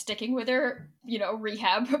like sticking with their, you know,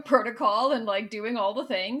 rehab protocol and like doing all the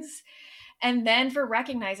things. And then for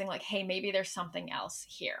recognizing like, hey, maybe there's something else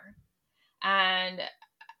here. And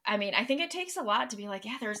I mean, I think it takes a lot to be like,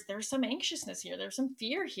 yeah, there's some anxiousness here. There's some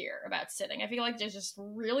fear here about sitting. I feel like there's just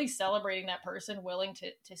really celebrating that person willing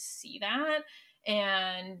to see that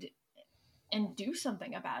and do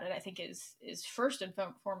something about it, I think is first and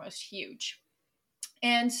foremost huge.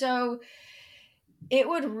 And so it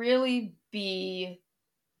would really be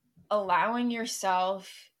allowing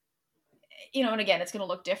yourself, you know, and again, it's going to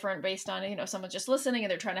look different based on, you know, someone just listening and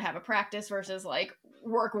they're trying to have a practice versus like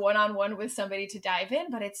work one-on-one with somebody to dive in.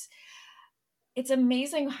 But it's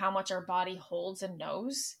amazing how much our body holds and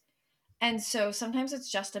knows. And so sometimes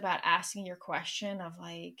it's just about asking your question of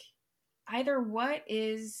like, either what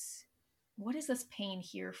is this pain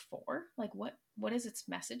here for? Like, what is its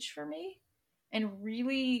message for me? And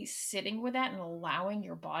really sitting with that and allowing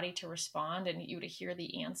your body to respond and you to hear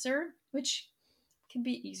the answer, which can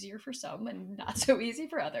be easier for some and not so easy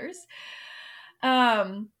for others.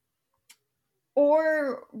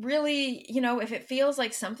 Or really, you know, if it feels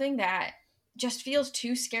like something that just feels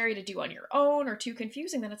too scary to do on your own or too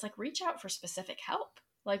confusing, then it's like reach out for specific help,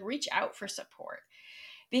 like reach out for support.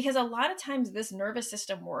 Because a lot of times this nervous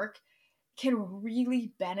system work can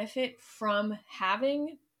really benefit from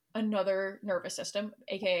having another nervous system,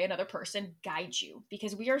 aka another person, guide you,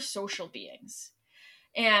 because we are social beings.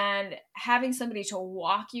 And having somebody to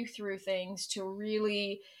walk you through things, to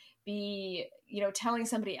really be, telling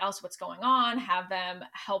somebody else what's going on, have them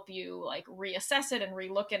help you like reassess it and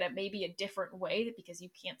relook at it maybe a different way because you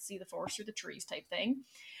can't see the forest through the trees type thing,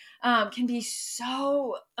 can be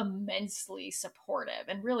so immensely supportive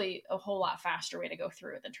and really a whole lot faster way to go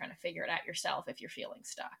through it than trying to figure it out yourself if you're feeling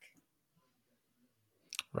stuck.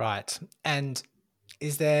 Right. And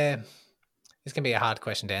is there, this can be a hard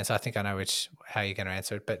question to answer. I think I know how you're going to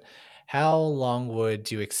answer it, but how long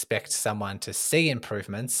would you expect someone to see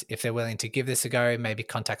improvements if they're willing to give this a go? Maybe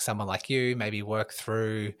contact someone like you, maybe work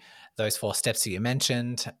through those 4 steps that you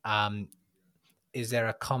mentioned. Is there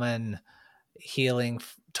a common healing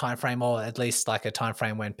time frame, or at least like a time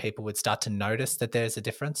frame when people would start to notice that there's a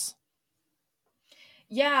difference?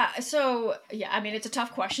 Yeah. So, yeah, I mean, it's a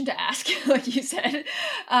tough question to ask, like you said.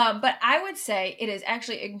 But I would say it is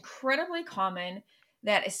actually incredibly common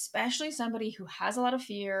that, especially somebody who has a lot of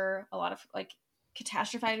fear, a lot of like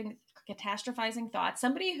catastrophizing thoughts,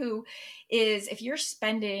 somebody who is, if you're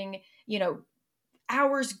spending,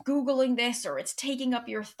 hours Googling this, or it's taking up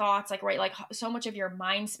your thoughts, like, right, like so much of your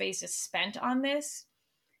mind space is spent on this.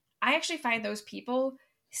 I actually find those people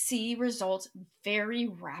see results very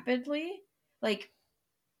rapidly. Like,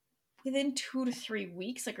 within 2 to 3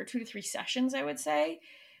 weeks, like, or 2 to 3 sessions, I would say,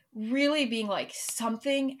 really being like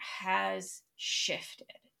something has shifted,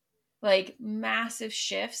 like massive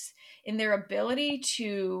shifts in their ability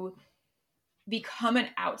to become an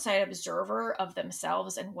outside observer of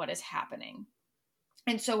themselves and what is happening.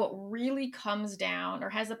 And so, what really comes down or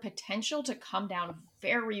has the potential to come down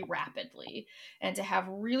very rapidly and to have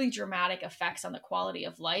really dramatic effects on the quality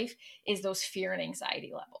of life is those fear and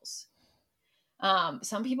anxiety levels.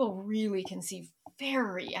 Some people really can see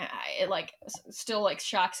very, it like still like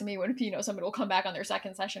shocks me when, somebody will come back on their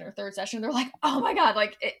second session or third session. They're like, oh my God,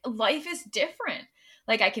 like life is different.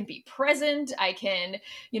 Like I can be present. I can,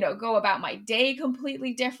 go about my day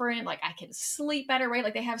completely different. Like I can sleep better, right?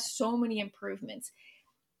 Like they have so many improvements.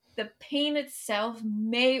 The pain itself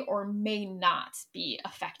may or may not be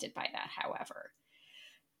affected by that. However,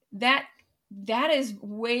 that is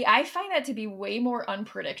I find that to be way more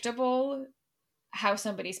unpredictable, how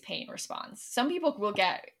somebody's pain responds. Some people will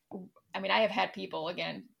get, I mean, I have had people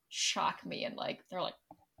again shock me and like they're like,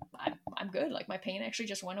 I'm good. Like my pain actually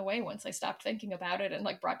just went away once I stopped thinking about it and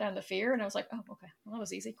like brought down the fear. And I was like, oh, okay, well, that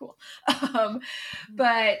was easy, cool.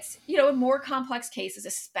 But in more complex cases,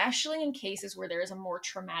 especially in cases where there is a more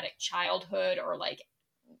traumatic childhood or like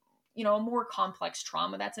a more complex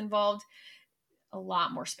trauma that's involved, a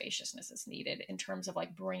lot more spaciousness is needed in terms of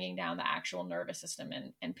like bringing down the actual nervous system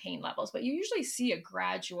and pain levels. But you usually see a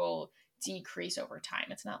gradual decrease over time.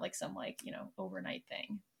 It's not like some like, overnight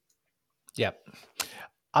thing. Yep.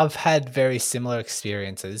 I've had very similar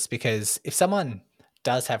experiences because if someone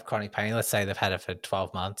does have chronic pain, let's say they've had it for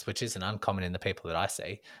 12 months, which isn't uncommon in the people that I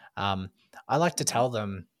see, I like to tell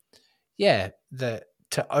them,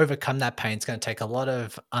 to overcome that pain, it's going to take a lot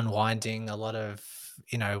of unwinding, a lot of,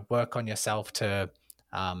 work on yourself to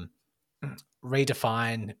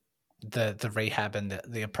redefine the rehab and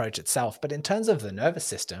the approach itself. But in terms of the nervous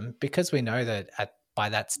system, because we know that by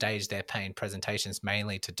that stage, their pain presentation is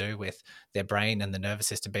mainly to do with their brain and the nervous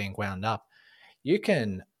system being wound up, you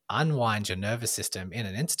can unwind your nervous system in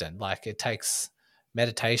an instant. Like it takes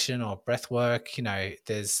meditation or breath work.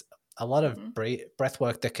 There's a lot of breath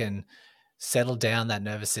work that can settle down that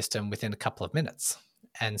nervous system within a couple of minutes.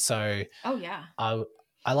 And so oh yeah,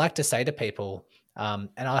 I like to say to people, and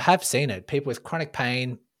I have seen it, people with chronic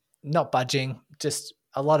pain, not budging, just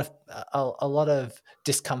a lot of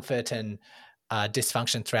discomfort and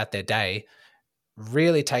dysfunction throughout their day,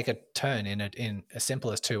 really take a turn in as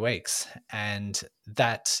simple as 2 weeks. And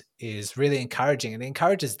that is really encouraging. And it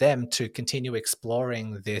encourages them to continue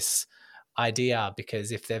exploring this idea,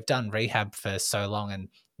 because if they've done rehab for so long and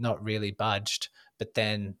not really budged, but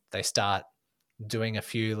then they start doing a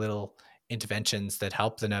few little interventions that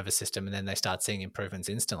help the nervous system and then they start seeing improvements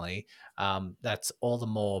instantly, that's all the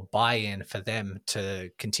more buy-in for them to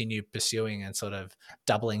continue pursuing and sort of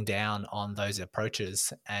doubling down on those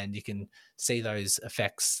approaches. And you can see those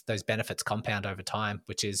effects, those benefits compound over time,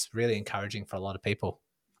 which is really encouraging for a lot of people.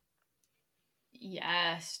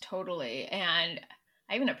 Yes, totally. And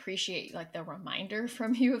I even appreciate like the reminder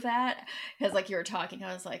from you of that, because like you were talking,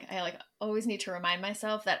 I was like, I like always need to remind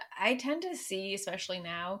myself that I tend to see, especially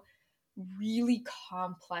now, really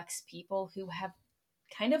complex people who have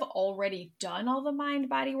kind of already done all the mind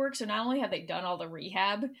body work. So not only have they done all the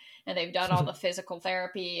rehab and they've done all the physical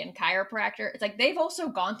therapy and chiropractor, it's like they've also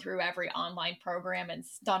gone through every online program and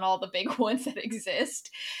done all the big ones that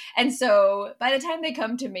exist. And so by the time they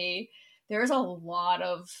come to me, there's a lot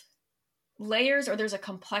of layers, or there's a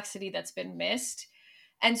complexity that's been missed.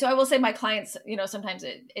 And so I will say my clients, sometimes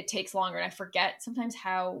it takes longer, and I forget sometimes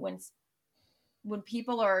how when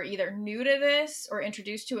people are either new to this or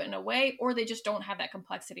introduced to it in a way, or they just don't have that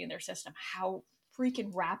complexity in their system, how freaking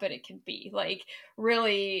rapid it can be. Like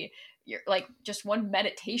really, you're like just one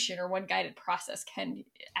meditation or one guided process can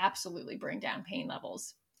absolutely bring down pain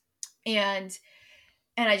levels. And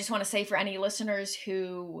I just want to say, for any listeners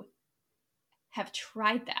who have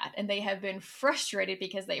tried that and they have been frustrated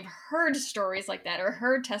because they've heard stories like that or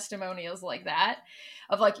heard testimonials like that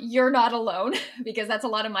of like, you're not alone, because that's a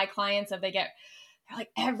lot of my clients. If they're like,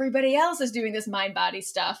 everybody else is doing this mind body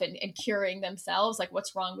stuff and curing themselves, like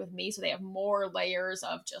what's wrong with me? So they have more layers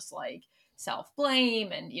of just like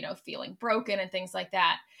self-blame and feeling broken and things like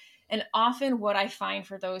that. And often what I find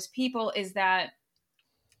for those people is that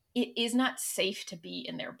it is not safe to be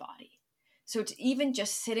in their body. So it's even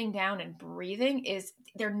just sitting down and breathing, is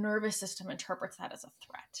their nervous system interprets that as a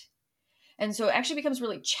threat. And so it actually becomes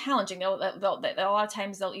really challenging. A lot of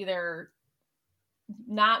times they'll either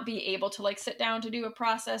not be able to like sit down to do a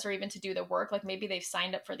process or even to do the work. Like maybe they've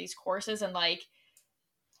signed up for these courses and like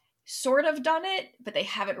sort of done it, but they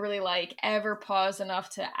haven't really like ever paused enough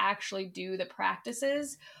to actually do the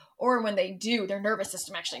practices. Or when they do, their nervous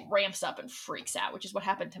system actually ramps up and freaks out, which is what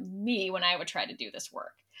happened to me when I would try to do this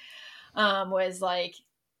work. Was like,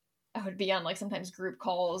 I would be on like sometimes group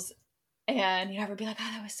calls and I would be like,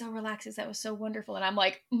 oh, that was so relaxing. That was so wonderful. And I'm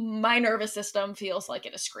like, my nervous system feels like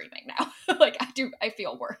it is screaming now. Like I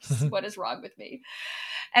feel worse. What is wrong with me?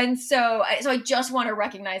 And so I just want to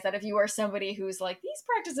recognize that if you are somebody who's like, these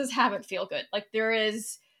practices haven't feel good, like there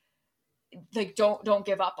is like, don't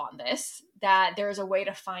give up on this, that there's a way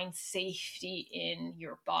to find safety in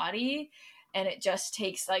your body. And it just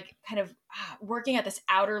takes like kind of working at this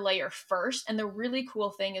outer layer first. And the really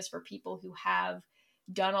cool thing is for people who have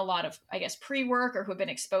done a lot of, I guess, pre-work or who have been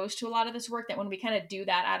exposed to a lot of this work, that when we kind of do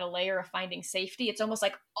that outer layer of finding safety, it's almost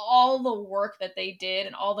like all the work that they did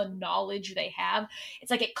and all the knowledge they have,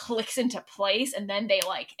 it's like it clicks into place and then they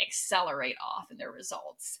like accelerate off in their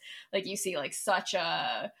results. Like you see like such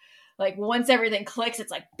a, like once everything clicks,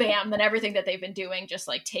 it's like, bam, then everything that they've been doing just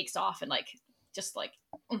like takes off and like, just like,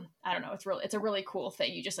 I don't know, it's a really cool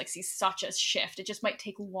thing. You just like see such a shift. It just might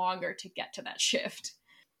take longer to get to that shift.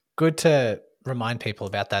 Good to remind people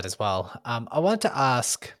about that as well. I wanted to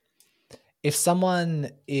ask, if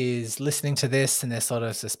someone is listening to this and they're sort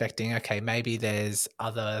of suspecting, okay, maybe there's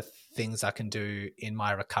other things I can do in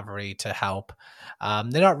my recovery to help.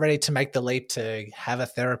 They're not ready to make the leap to have a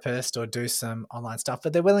therapist or do some online stuff,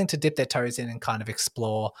 but they're willing to dip their toes in and kind of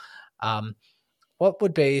explore. What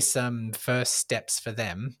would be some first steps for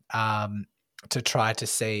them to try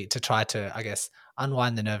to, I guess,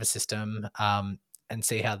 unwind the nervous system and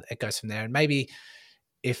see how it goes from there? And maybe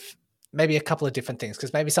a couple of different things,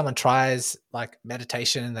 because maybe someone tries like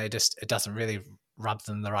meditation and it doesn't really rub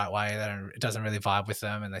them the right way. It doesn't really vibe with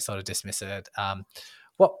them and they sort of dismiss it.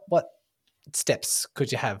 What steps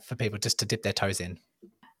could you have for people just to dip their toes in?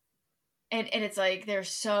 And it's like, there's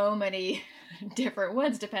so many different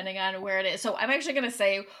ones depending on where it is. So I'm actually going to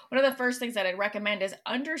say one of the first things that I'd recommend is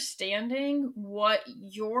understanding what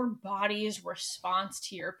your body's response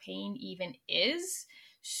to your pain even is,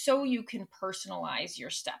 so you can personalize your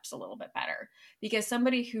steps a little bit better. Because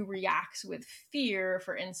somebody who reacts with fear,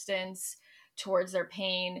 for instance, towards their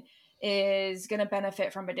pain is going to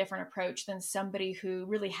benefit from a different approach than somebody who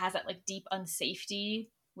really has that like deep unsafety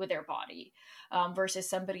with their body, versus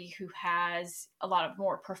somebody who has a lot of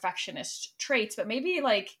more perfectionist traits, but maybe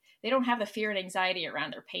like they don't have the fear and anxiety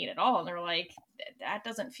around their pain at all. And they're like, that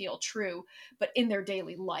doesn't feel true. But in their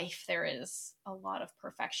daily life, there is a lot of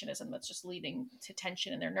perfectionism that's just leading to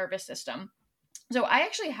tension in their nervous system. So I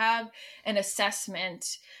actually have an assessment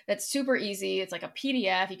that's super easy. It's like a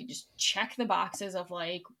PDF. You can just check the boxes of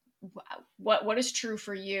like, what is true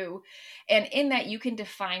for you. And in that, you can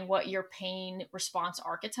define what your pain response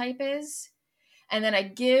archetype is. And then I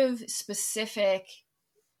give specific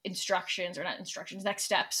next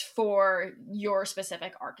steps for your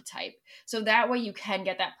specific archetype. So that way you can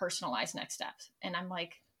get that personalized next steps. And I'm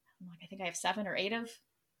like, I think I have 7 or 8 of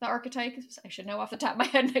the archetypes. I should know off the top of my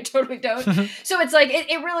head, and I totally don't. So it's like,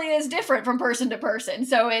 it really is different from person to person.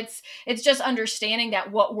 So it's just understanding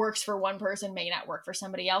that what works for one person may not work for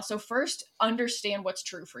somebody else. So first, understand what's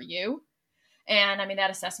true for you. And I mean, that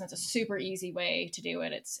assessment's a super easy way to do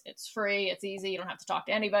it. It's free, it's easy, you don't have to talk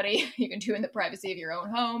to anybody. You can do it in the privacy of your own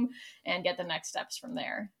home and get the next steps from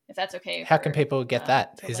there, if that's okay. How can people get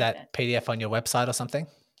that? Is like that PDF on your website or something?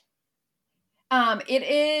 It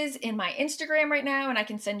is in my Instagram right now, and I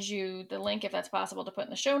can send you the link if that's possible to put in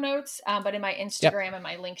the show notes. But in my Instagram and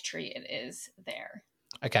my link tree, it is there.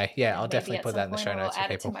 Okay, yeah, And I'll definitely put that in the show notes for add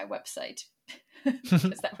people. it to my website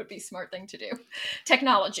because that would be a smart thing to do.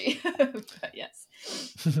 Technology, but yes.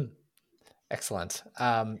 Excellent.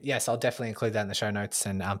 Yes, I'll definitely include that in the show notes,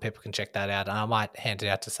 and people can check that out. And I might hand it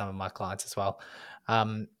out to some of my clients as well.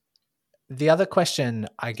 The other question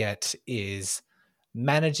I get is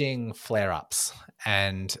managing flare-ups,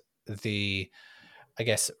 and I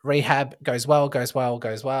guess rehab goes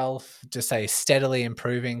well, just say steadily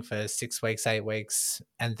improving for 6 weeks, 8 weeks,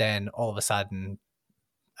 and then all of a sudden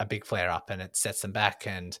a big flare up and it sets them back,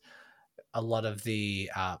 and a lot of the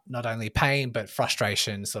not only pain but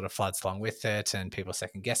frustration sort of floods along with it, and people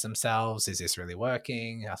second guess themselves. Is this really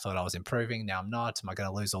working? I thought I was improving, now I'm not. Am I going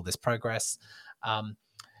to lose all this progress?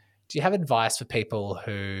 Do you have advice for people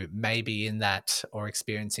who may be in that or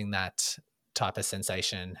experiencing that type of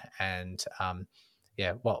sensation, and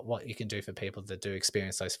what you can do for people that do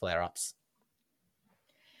experience those flare-ups?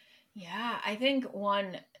 Yeah, I think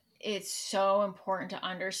it's so important to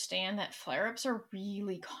understand that flare-ups are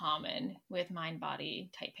really common with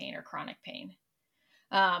mind-body type pain or chronic pain.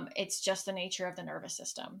 It's just the nature of the nervous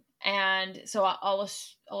system. And so I'll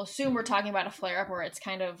assume we're talking about a flare-up where it's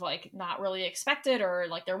kind of like not really expected, or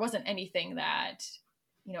like there wasn't anything that,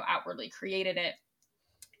 outwardly created it.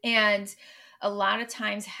 And a lot of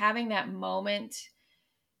times having that moment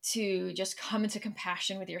to just come into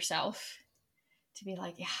compassion with yourself, to be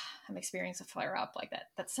like, yeah, I'm experiencing a flare up, like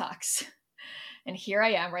that sucks. And here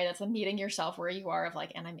I am, right? That's the meeting yourself where you are, of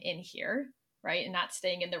like, and I'm in here, right? And not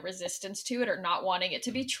staying in the resistance to it or not wanting it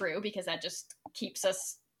to be true, because that just keeps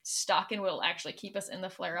us stuck and will actually keep us in the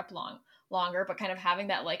flare up longer. But kind of having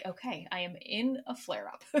that, like, okay, I am in a flare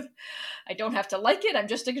up. I don't have to like it. I'm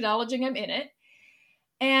just acknowledging I'm in it.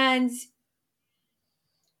 And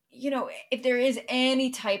if there is any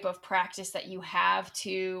type of practice that you have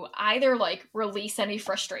to either like release any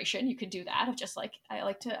frustration, you can do that. Of just like,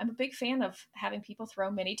 I'm a big fan of having people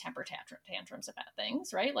throw mini temper tantrums about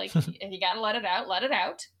things, right? Like if you got to let it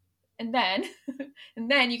out. And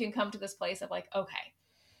then, you can come to this place of like, okay,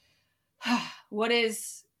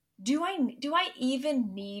 do I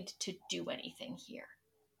even need to do anything here?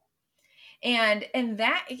 And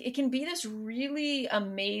that it can be this really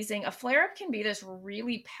amazing, a flare-up can be this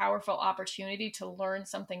really powerful opportunity to learn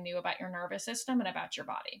something new about your nervous system and about your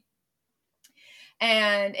body.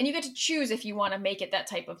 And you get to choose if you want to make it that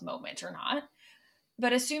type of moment or not.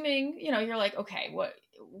 But assuming, you're like, okay,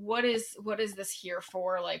 what is this here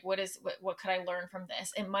for? Like, what could I learn from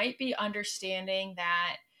this? It might be understanding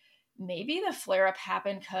that maybe the flare-up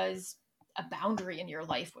happened because a boundary in your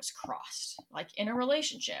life was crossed, like in a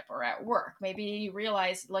relationship or at work. Maybe you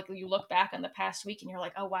realize, like, you look back on the past week and you're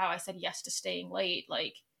like, oh wow, I said yes to staying late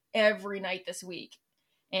like every night this week,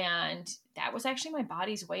 and that was actually my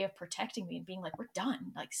body's way of protecting me and being like, we're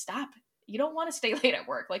done, like stop. You don't want to stay late at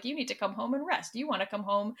work. Like, you need to come home and rest. You want to come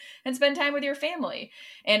home and spend time with your family.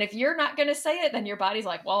 And if you're not going to say it, then your body's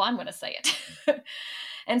like, well, I'm going to say it.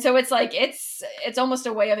 And so it's like, it's almost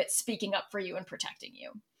a way of it speaking up for you and protecting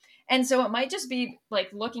you. And so it might just be like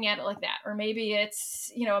looking at it like that. Or maybe it's,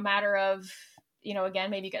 a matter of,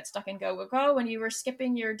 again, maybe you got stuck in go when you were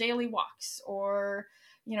skipping your daily walks, or,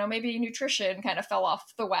 maybe nutrition kind of fell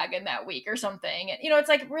off the wagon that week or something. And, it's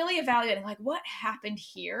like really evaluating, like, what happened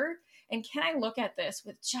here? And can I look at this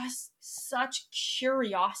with just such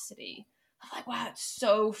curiosity? I'm like, wow, it's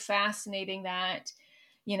so fascinating that,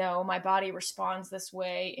 my body responds this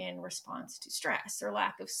way in response to stress or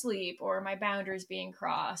lack of sleep, or my boundaries being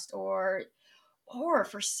crossed, or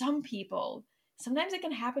for some people, sometimes it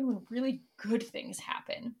can happen when really good things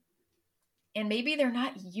happen. And maybe they're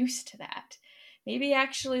not used to that. Maybe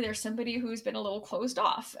actually there's somebody who's been a little closed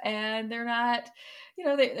off, and they're not,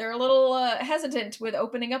 they're a little hesitant with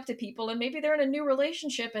opening up to people. And maybe they're in a new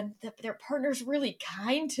relationship and their partner's really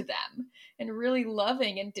kind to them and really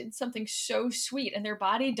loving and did something so sweet, and their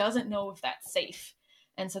body doesn't know if that's safe.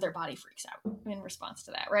 And so their body freaks out in response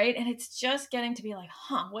to that, right? And it's just getting to be like,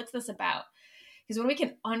 what's this about? Because when we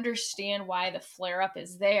can understand why the flare up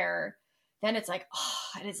is there, then it's like,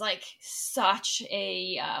 it is like such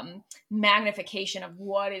a magnification of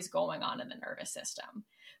what is going on in the nervous system.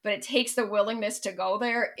 But it takes the willingness to go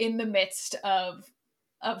there in the midst of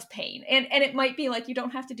of pain. And it might be like, you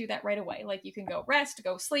don't have to do that right away. Like you can go rest,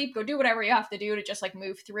 go sleep, go do whatever you have to do to just like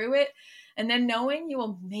move through it. And then knowing you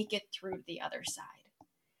will make it through to the other side.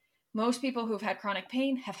 Most people who've had chronic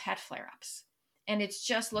pain have had flare-ups. And it's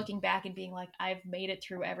just looking back and being like, I've made it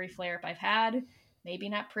through every flare-up I've had. Maybe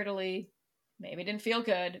not prettily, maybe it didn't feel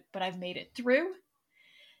good, but I've made it through.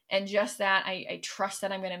 And just that, I trust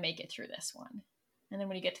that I'm going to make it through this one. And then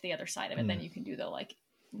when you get to the other side of it, then you can do the like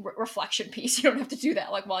reflection piece. You don't have to do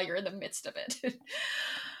that like while you're in the midst of it.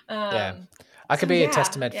 I could be a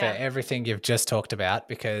testament for everything you've just talked about,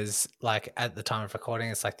 because like at the time of recording,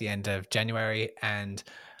 it's like the end of January, and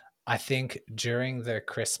I think during the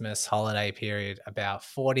Christmas holiday period, about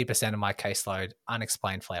 40% of my caseload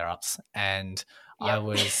unexplained flare-ups, and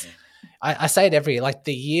I say it every, like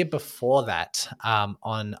the year before that,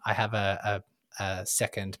 I have a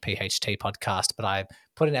second PHT podcast, but I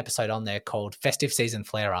put an episode on there called Festive Season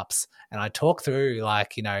Flare-Ups, and I talk through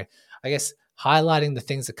like, I guess highlighting the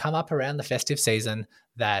things that come up around the festive season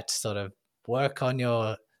that sort of work on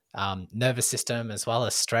your nervous system, as well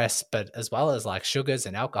as stress, but as well as like sugars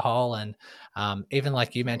and alcohol. And even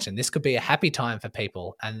like you mentioned, this could be a happy time for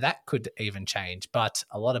people, and that could even change. But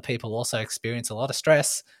a lot of people also experience a lot of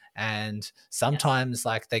stress, and sometimes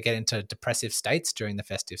like they get into depressive states during the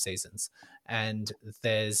festive seasons. And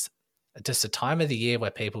there's just a time of the year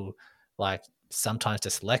where people like sometimes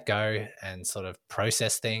just let go and sort of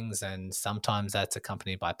process things, and sometimes that's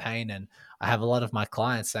accompanied by pain. And I have a lot of my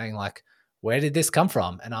clients saying like, where did this come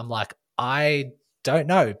from? And I'm like, I don't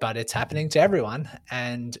know, but it's happening to everyone.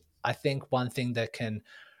 And I think one thing that can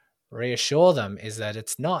reassure them is that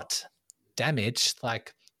it's not damage.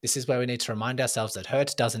 Like, this is where we need to remind ourselves that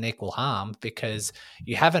hurt doesn't equal harm, because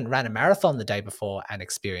you haven't ran a marathon the day before and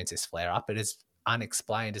experienced this flare up. It is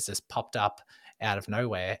unexplained. It's just popped up out of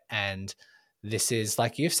nowhere. And this is,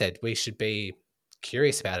 like you've said, we should be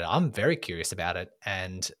curious about it. I'm very curious about it,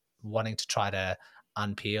 and wanting to try to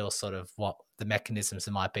unpeel sort of what the mechanisms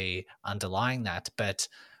that might be underlying that. But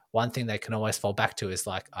one thing they can always fall back to is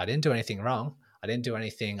like, I didn't do anything wrong. I didn't do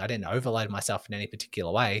anything. I didn't overload myself in any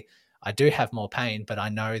particular way. I do have more pain, but I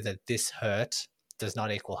know that this hurt does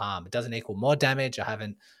not equal harm. It doesn't equal more damage. I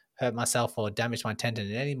haven't hurt myself or damaged my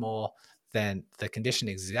tendon any more than the condition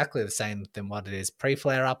is exactly the same than what it is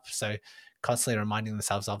pre-flare up. So constantly reminding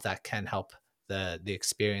themselves of that can help the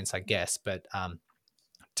experience, I guess. But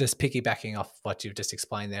just piggybacking off what you've just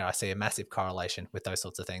explained there, I see a massive correlation with those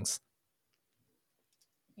sorts of things.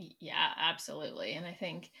 Yeah, absolutely. And I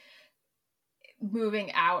think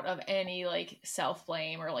moving out of any like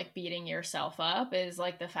self-blame or like beating yourself up is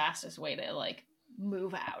like the fastest way to like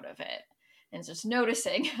move out of it. And just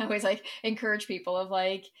noticing, I always like encourage people of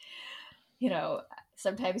like,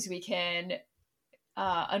 sometimes we can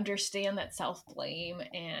understand that self-blame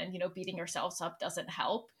and, beating ourselves up doesn't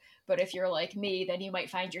help. But if you're like me, then you might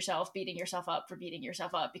find yourself beating yourself up for beating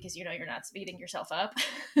yourself up because you're not beating yourself up.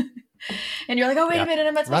 And you're like, oh, wait a minute,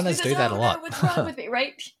 I'm not supposed to do this. That a lot. No, what's wrong with me,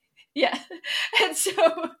 right? Yeah. And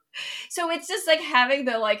so it's just like having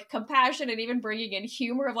the like compassion and even bringing in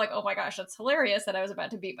humor of like, oh my gosh, that's hilarious that I was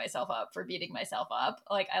about to beat myself up for beating myself up.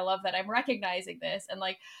 Like, I love that I'm recognizing this, and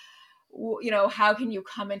like, how can you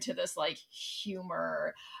come into this like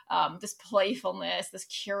humor, this playfulness, this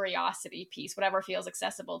curiosity piece, whatever feels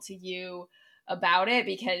accessible to you about it?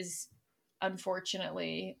 Because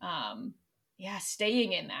unfortunately,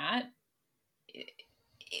 staying in that,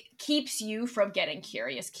 it keeps you from getting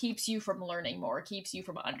curious, keeps you from learning more, keeps you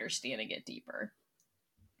from understanding it deeper.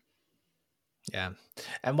 Yeah.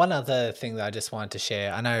 And one other thing that I just wanted to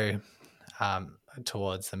share, I know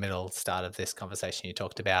towards the middle start of this conversation, you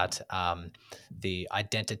talked about the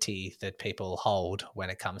identity that people hold when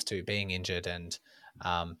it comes to being injured. And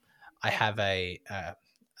I have a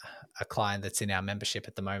client that's in our membership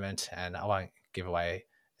at the moment, and I won't give away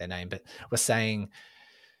their name, but was saying,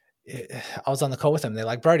 I was on the call with them. They're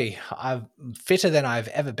like, Brody, I'm fitter than I've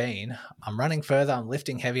ever been. I'm running further. I'm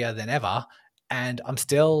lifting heavier than ever. And I'm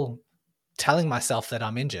still telling myself that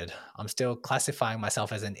I'm injured. I'm still classifying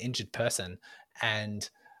myself as an injured person. And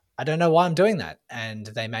I don't know why I'm doing that. And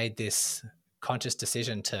they made this conscious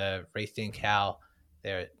decision to rethink how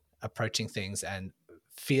they're approaching things and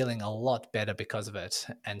feeling a lot better because of it.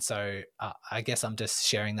 And so I guess I'm just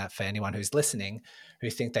sharing that for anyone who's listening,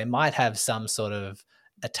 who think they might have some sort of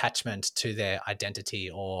attachment to their identity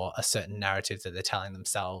or a certain narrative that they're telling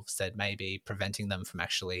themselves that may be preventing them from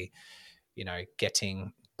actually,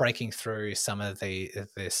 breaking through some of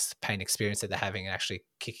this pain experience that they're having and actually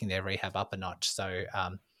kicking their rehab up a notch. So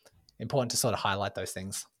important to sort of highlight those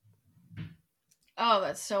things. Oh,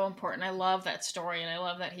 that's so important. I love that story, and I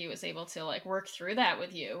love that he was able to like work through that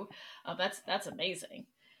with you. That's amazing.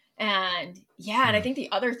 And yeah, and I Hmm. think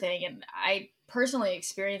the other thing, and I personally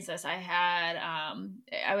experienced this. I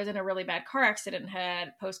was in a really bad car accident and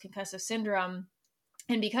had post concussive syndrome,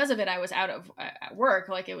 and because of it, I was out of work.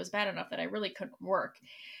 Like it was bad enough that I really couldn't work.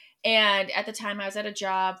 And at the time, I was at a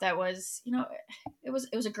job that was, it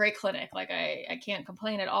was a great clinic. Like I can't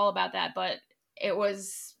complain at all about that, but it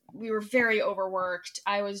was we were very overworked.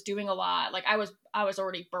 I was doing a lot. Like I was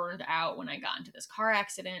already burned out when I got into this car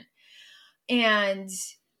accident. And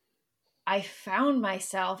I found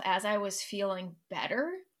myself as I was feeling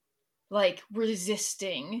better, like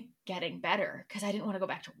resisting getting better because I didn't want to go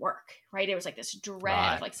back to work, right? It was like this dread of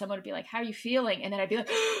Right. like someone would be like, "How are you feeling?" And then I'd be like,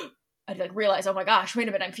 I'd like realize, "Oh my gosh, wait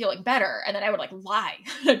a minute, I'm feeling better." And then I would like lie.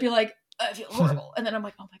 I'd be like, "I feel horrible." And then I'm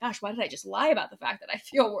like, "Oh my gosh, why did I just lie about the fact that I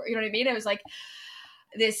feel?" You know what I mean? It was like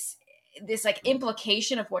this like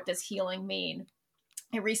implication of what does healing mean.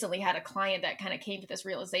 I recently had a client that kind of came to this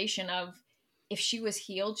realization of if she was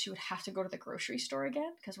healed, she would have to go to the grocery store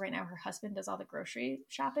again because right now her husband does all the grocery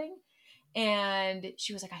shopping. And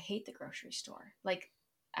she was like, I hate the grocery store. Like,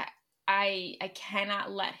 I cannot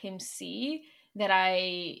let him see that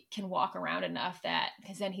I can walk around enough that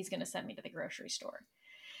because then he's going to send me to the grocery store.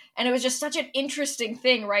 And it was just such an interesting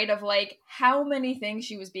thing, right? Of like how many things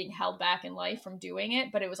she was being held back in life from doing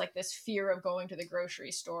it, but it was like this fear of going to the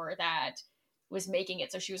grocery store that was making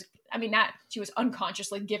it so she was, I mean, not she was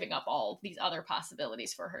unconsciously giving up all these other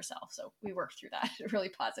possibilities for herself. So we worked through that really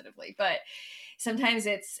positively. But sometimes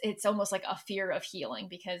it's almost like a fear of healing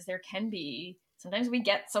because there can be sometimes we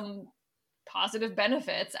get some positive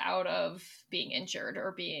benefits out of being injured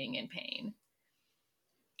or being in pain.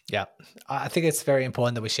 Yeah, I think it's very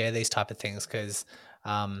important that we share these type of things because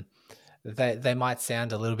um, they might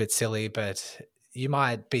sound a little bit silly, but you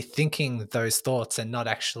might be thinking those thoughts and not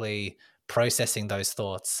actually processing those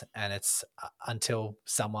thoughts, and it's until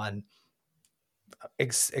someone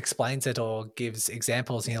explains it or gives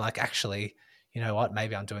examples, and you're like, actually, you know what?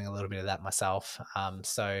 Maybe I'm doing a little bit of that myself.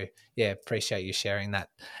 So yeah, appreciate you sharing that.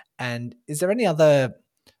 And is there any other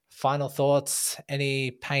final thoughts,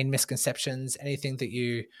 any pain misconceptions, anything that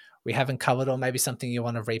we haven't covered, or maybe something you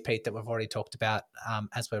want to repeat that we've already talked about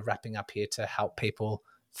as we're wrapping up here to help people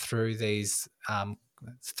through these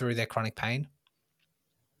through their chronic pain?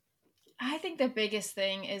 I think the biggest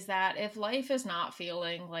thing is that if life is not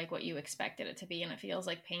feeling like what you expected it to be and it feels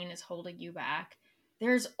like pain is holding you back,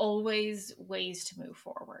 there's always ways to move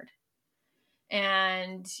forward.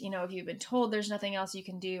 And, if you've been told there's nothing else you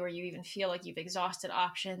can do or you even feel like you've exhausted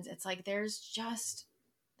options, it's like there's just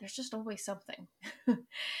always something.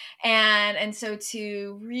 And so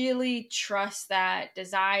to really trust that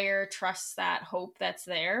desire, trust that hope that's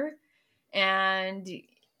there, and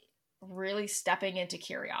really stepping into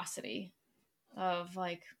curiosity of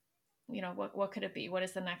like, what could it be? What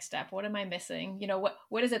is the next step? What am I missing?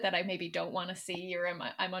 What is it that I maybe don't want to see or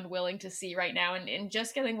I'm unwilling to see right now? And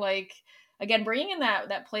just getting like, again, bringing in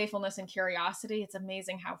that playfulness and curiosity. It's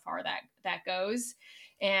amazing how far that goes.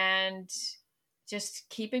 And just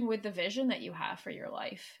keeping with the vision that you have for your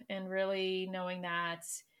life and really knowing that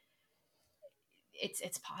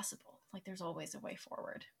it's possible. Like there's always a way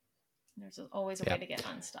forward. There's always a way Yeah. to get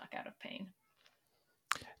unstuck out of pain.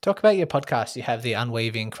 Talk about your podcast. You have the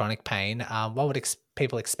Unweaving Chronic Pain. What would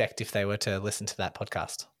people expect if they were to listen to that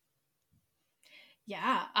podcast?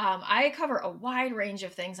 Yeah, I cover a wide range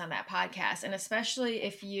of things on that podcast. And especially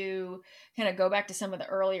if you kind of go back to some of the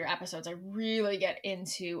earlier episodes, I really get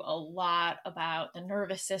into a lot about the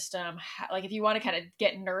nervous system. Like, if you want to kind of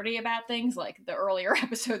get nerdy about things, like the earlier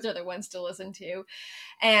episodes are the ones to listen to.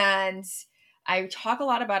 And I talk a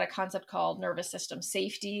lot about a concept called nervous system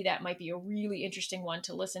safety. That might be a really interesting one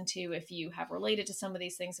to listen to if you have related to some of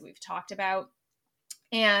these things that we've talked about.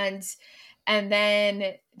 And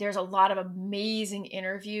then there's a lot of amazing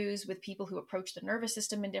interviews with people who approach the nervous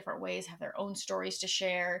system in different ways, have their own stories to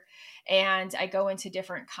share. And I go into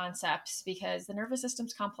different concepts because the nervous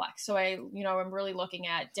system's complex. So I'm really looking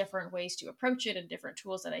at different ways to approach it and different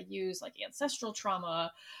tools that I use, like ancestral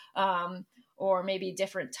trauma, or maybe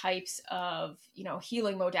different types of,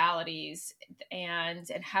 healing modalities and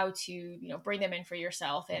how to, bring them in for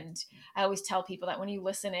yourself. And I always tell people that when you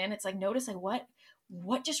listen in, it's like, notice like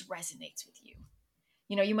what just resonates with you.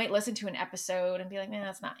 You might listen to an episode and be like, man,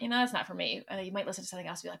 that's not for me. You might listen to something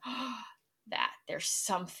else and be like, oh, that there's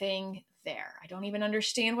something there. I don't even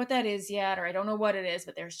understand what that is yet, or I don't know what it is,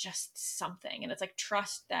 but there's just something. And it's like,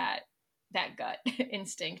 trust that gut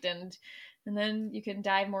instinct. And then you can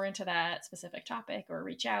dive more into that specific topic or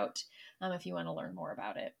reach out if you want to learn more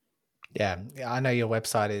about it. Yeah, I know your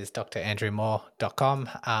website is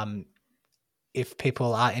drandreamore.com. If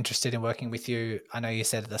people are interested in working with you, I know you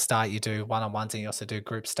said at the start you do one-on-ones and you also do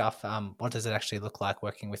group stuff. What does it actually look like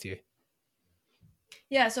working with you?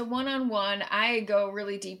 Yeah, so one-on-one, I go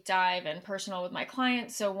really deep dive and personal with my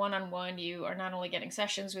clients. So one-on-one, you are not only getting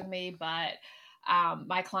sessions with me, but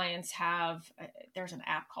my clients have, there's an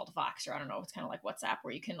app called Voxer. I don't know. It's kind of like WhatsApp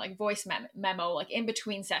where you can like voice memo like in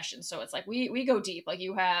between sessions. So it's like we go deep. Like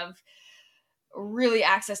you have really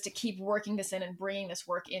access to keep working this in and bringing this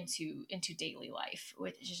work into daily life,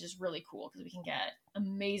 which is just really cool because we can get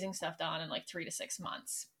amazing stuff done in like 3 to 6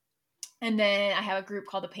 months. And then I have a group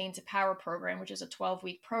called the Pain to Power program, which is a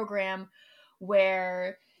 12-week program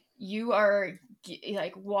where you are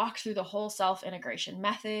like walk through the whole self-integration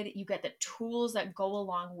method. You get the tools that go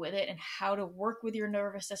along with it and how to work with your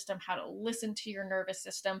nervous system, how to listen to your nervous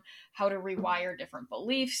system, how to rewire different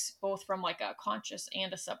beliefs, both from like a conscious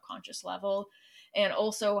and a subconscious level, and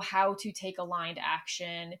also how to take aligned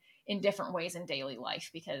action in different ways in daily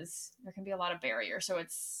life, because there can be a lot of barriers. So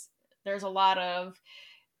there's a lot of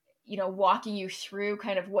walking you through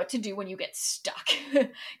kind of what to do when you get stuck.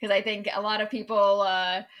 Because I think a lot of people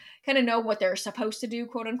kind of know what they're supposed to do,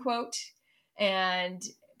 quote unquote,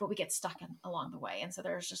 but we get stuck along the way. And so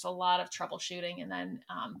there's just a lot of troubleshooting. And then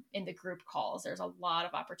in the group calls, there's a lot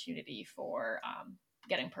of opportunity for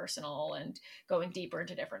getting personal and going deeper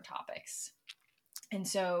into different topics. And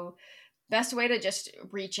so best way to just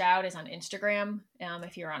reach out is on Instagram.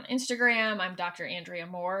 If you're on Instagram, I'm Dr. Andrea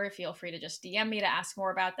Moore. Feel free to just DM me to ask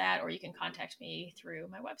more about that, or you can contact me through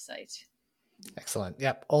my website. Excellent.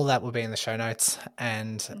 Yep. All that will be in the show notes.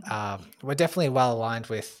 And we're definitely well aligned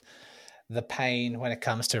with the pain when it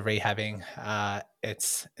comes to rehabbing.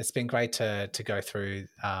 It's been great to go through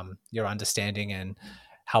your understanding and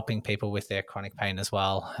helping people with their chronic pain as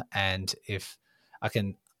well. And if I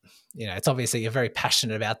can, it's obviously you're very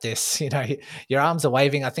passionate about this. Your arms are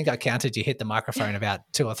waving. I think I counted you hit the microphone about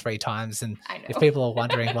 2 or 3 times. And if people are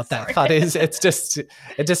wondering what that thud is, it just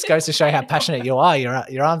goes to show how passionate you are.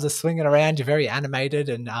 Your arms are swinging around. You're very animated,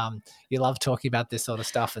 and you love talking about this sort of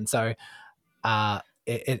stuff. And so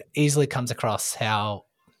it easily comes across how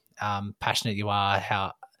passionate you are,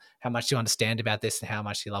 how much you understand about this, and how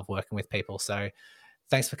much you love working with people. So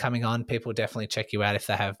thanks for coming on. People definitely check you out if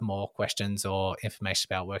they have more questions or information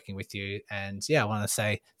about working with you. And I want to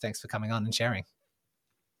say thanks for coming on and sharing.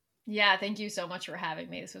 Yeah, thank you so much for having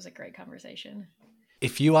me. This was a great conversation.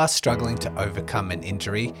 If you are struggling to overcome an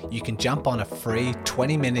injury, you can jump on a free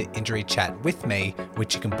 20-minute injury chat with me,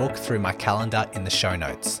 which you can book through my calendar in the show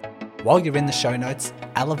notes. While you're in the show notes,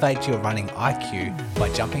 elevate your running IQ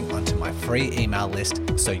by jumping onto my free email list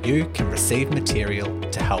so you can receive material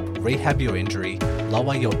to help rehab your injury,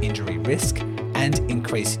 lower your injury risk, and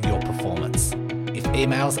increase your performance. If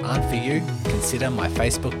emails aren't for you, consider my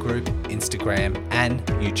Facebook group, Instagram, and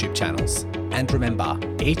YouTube channels. And remember,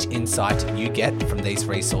 each insight you get from these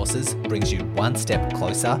resources brings you one step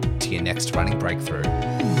closer to your next running breakthrough.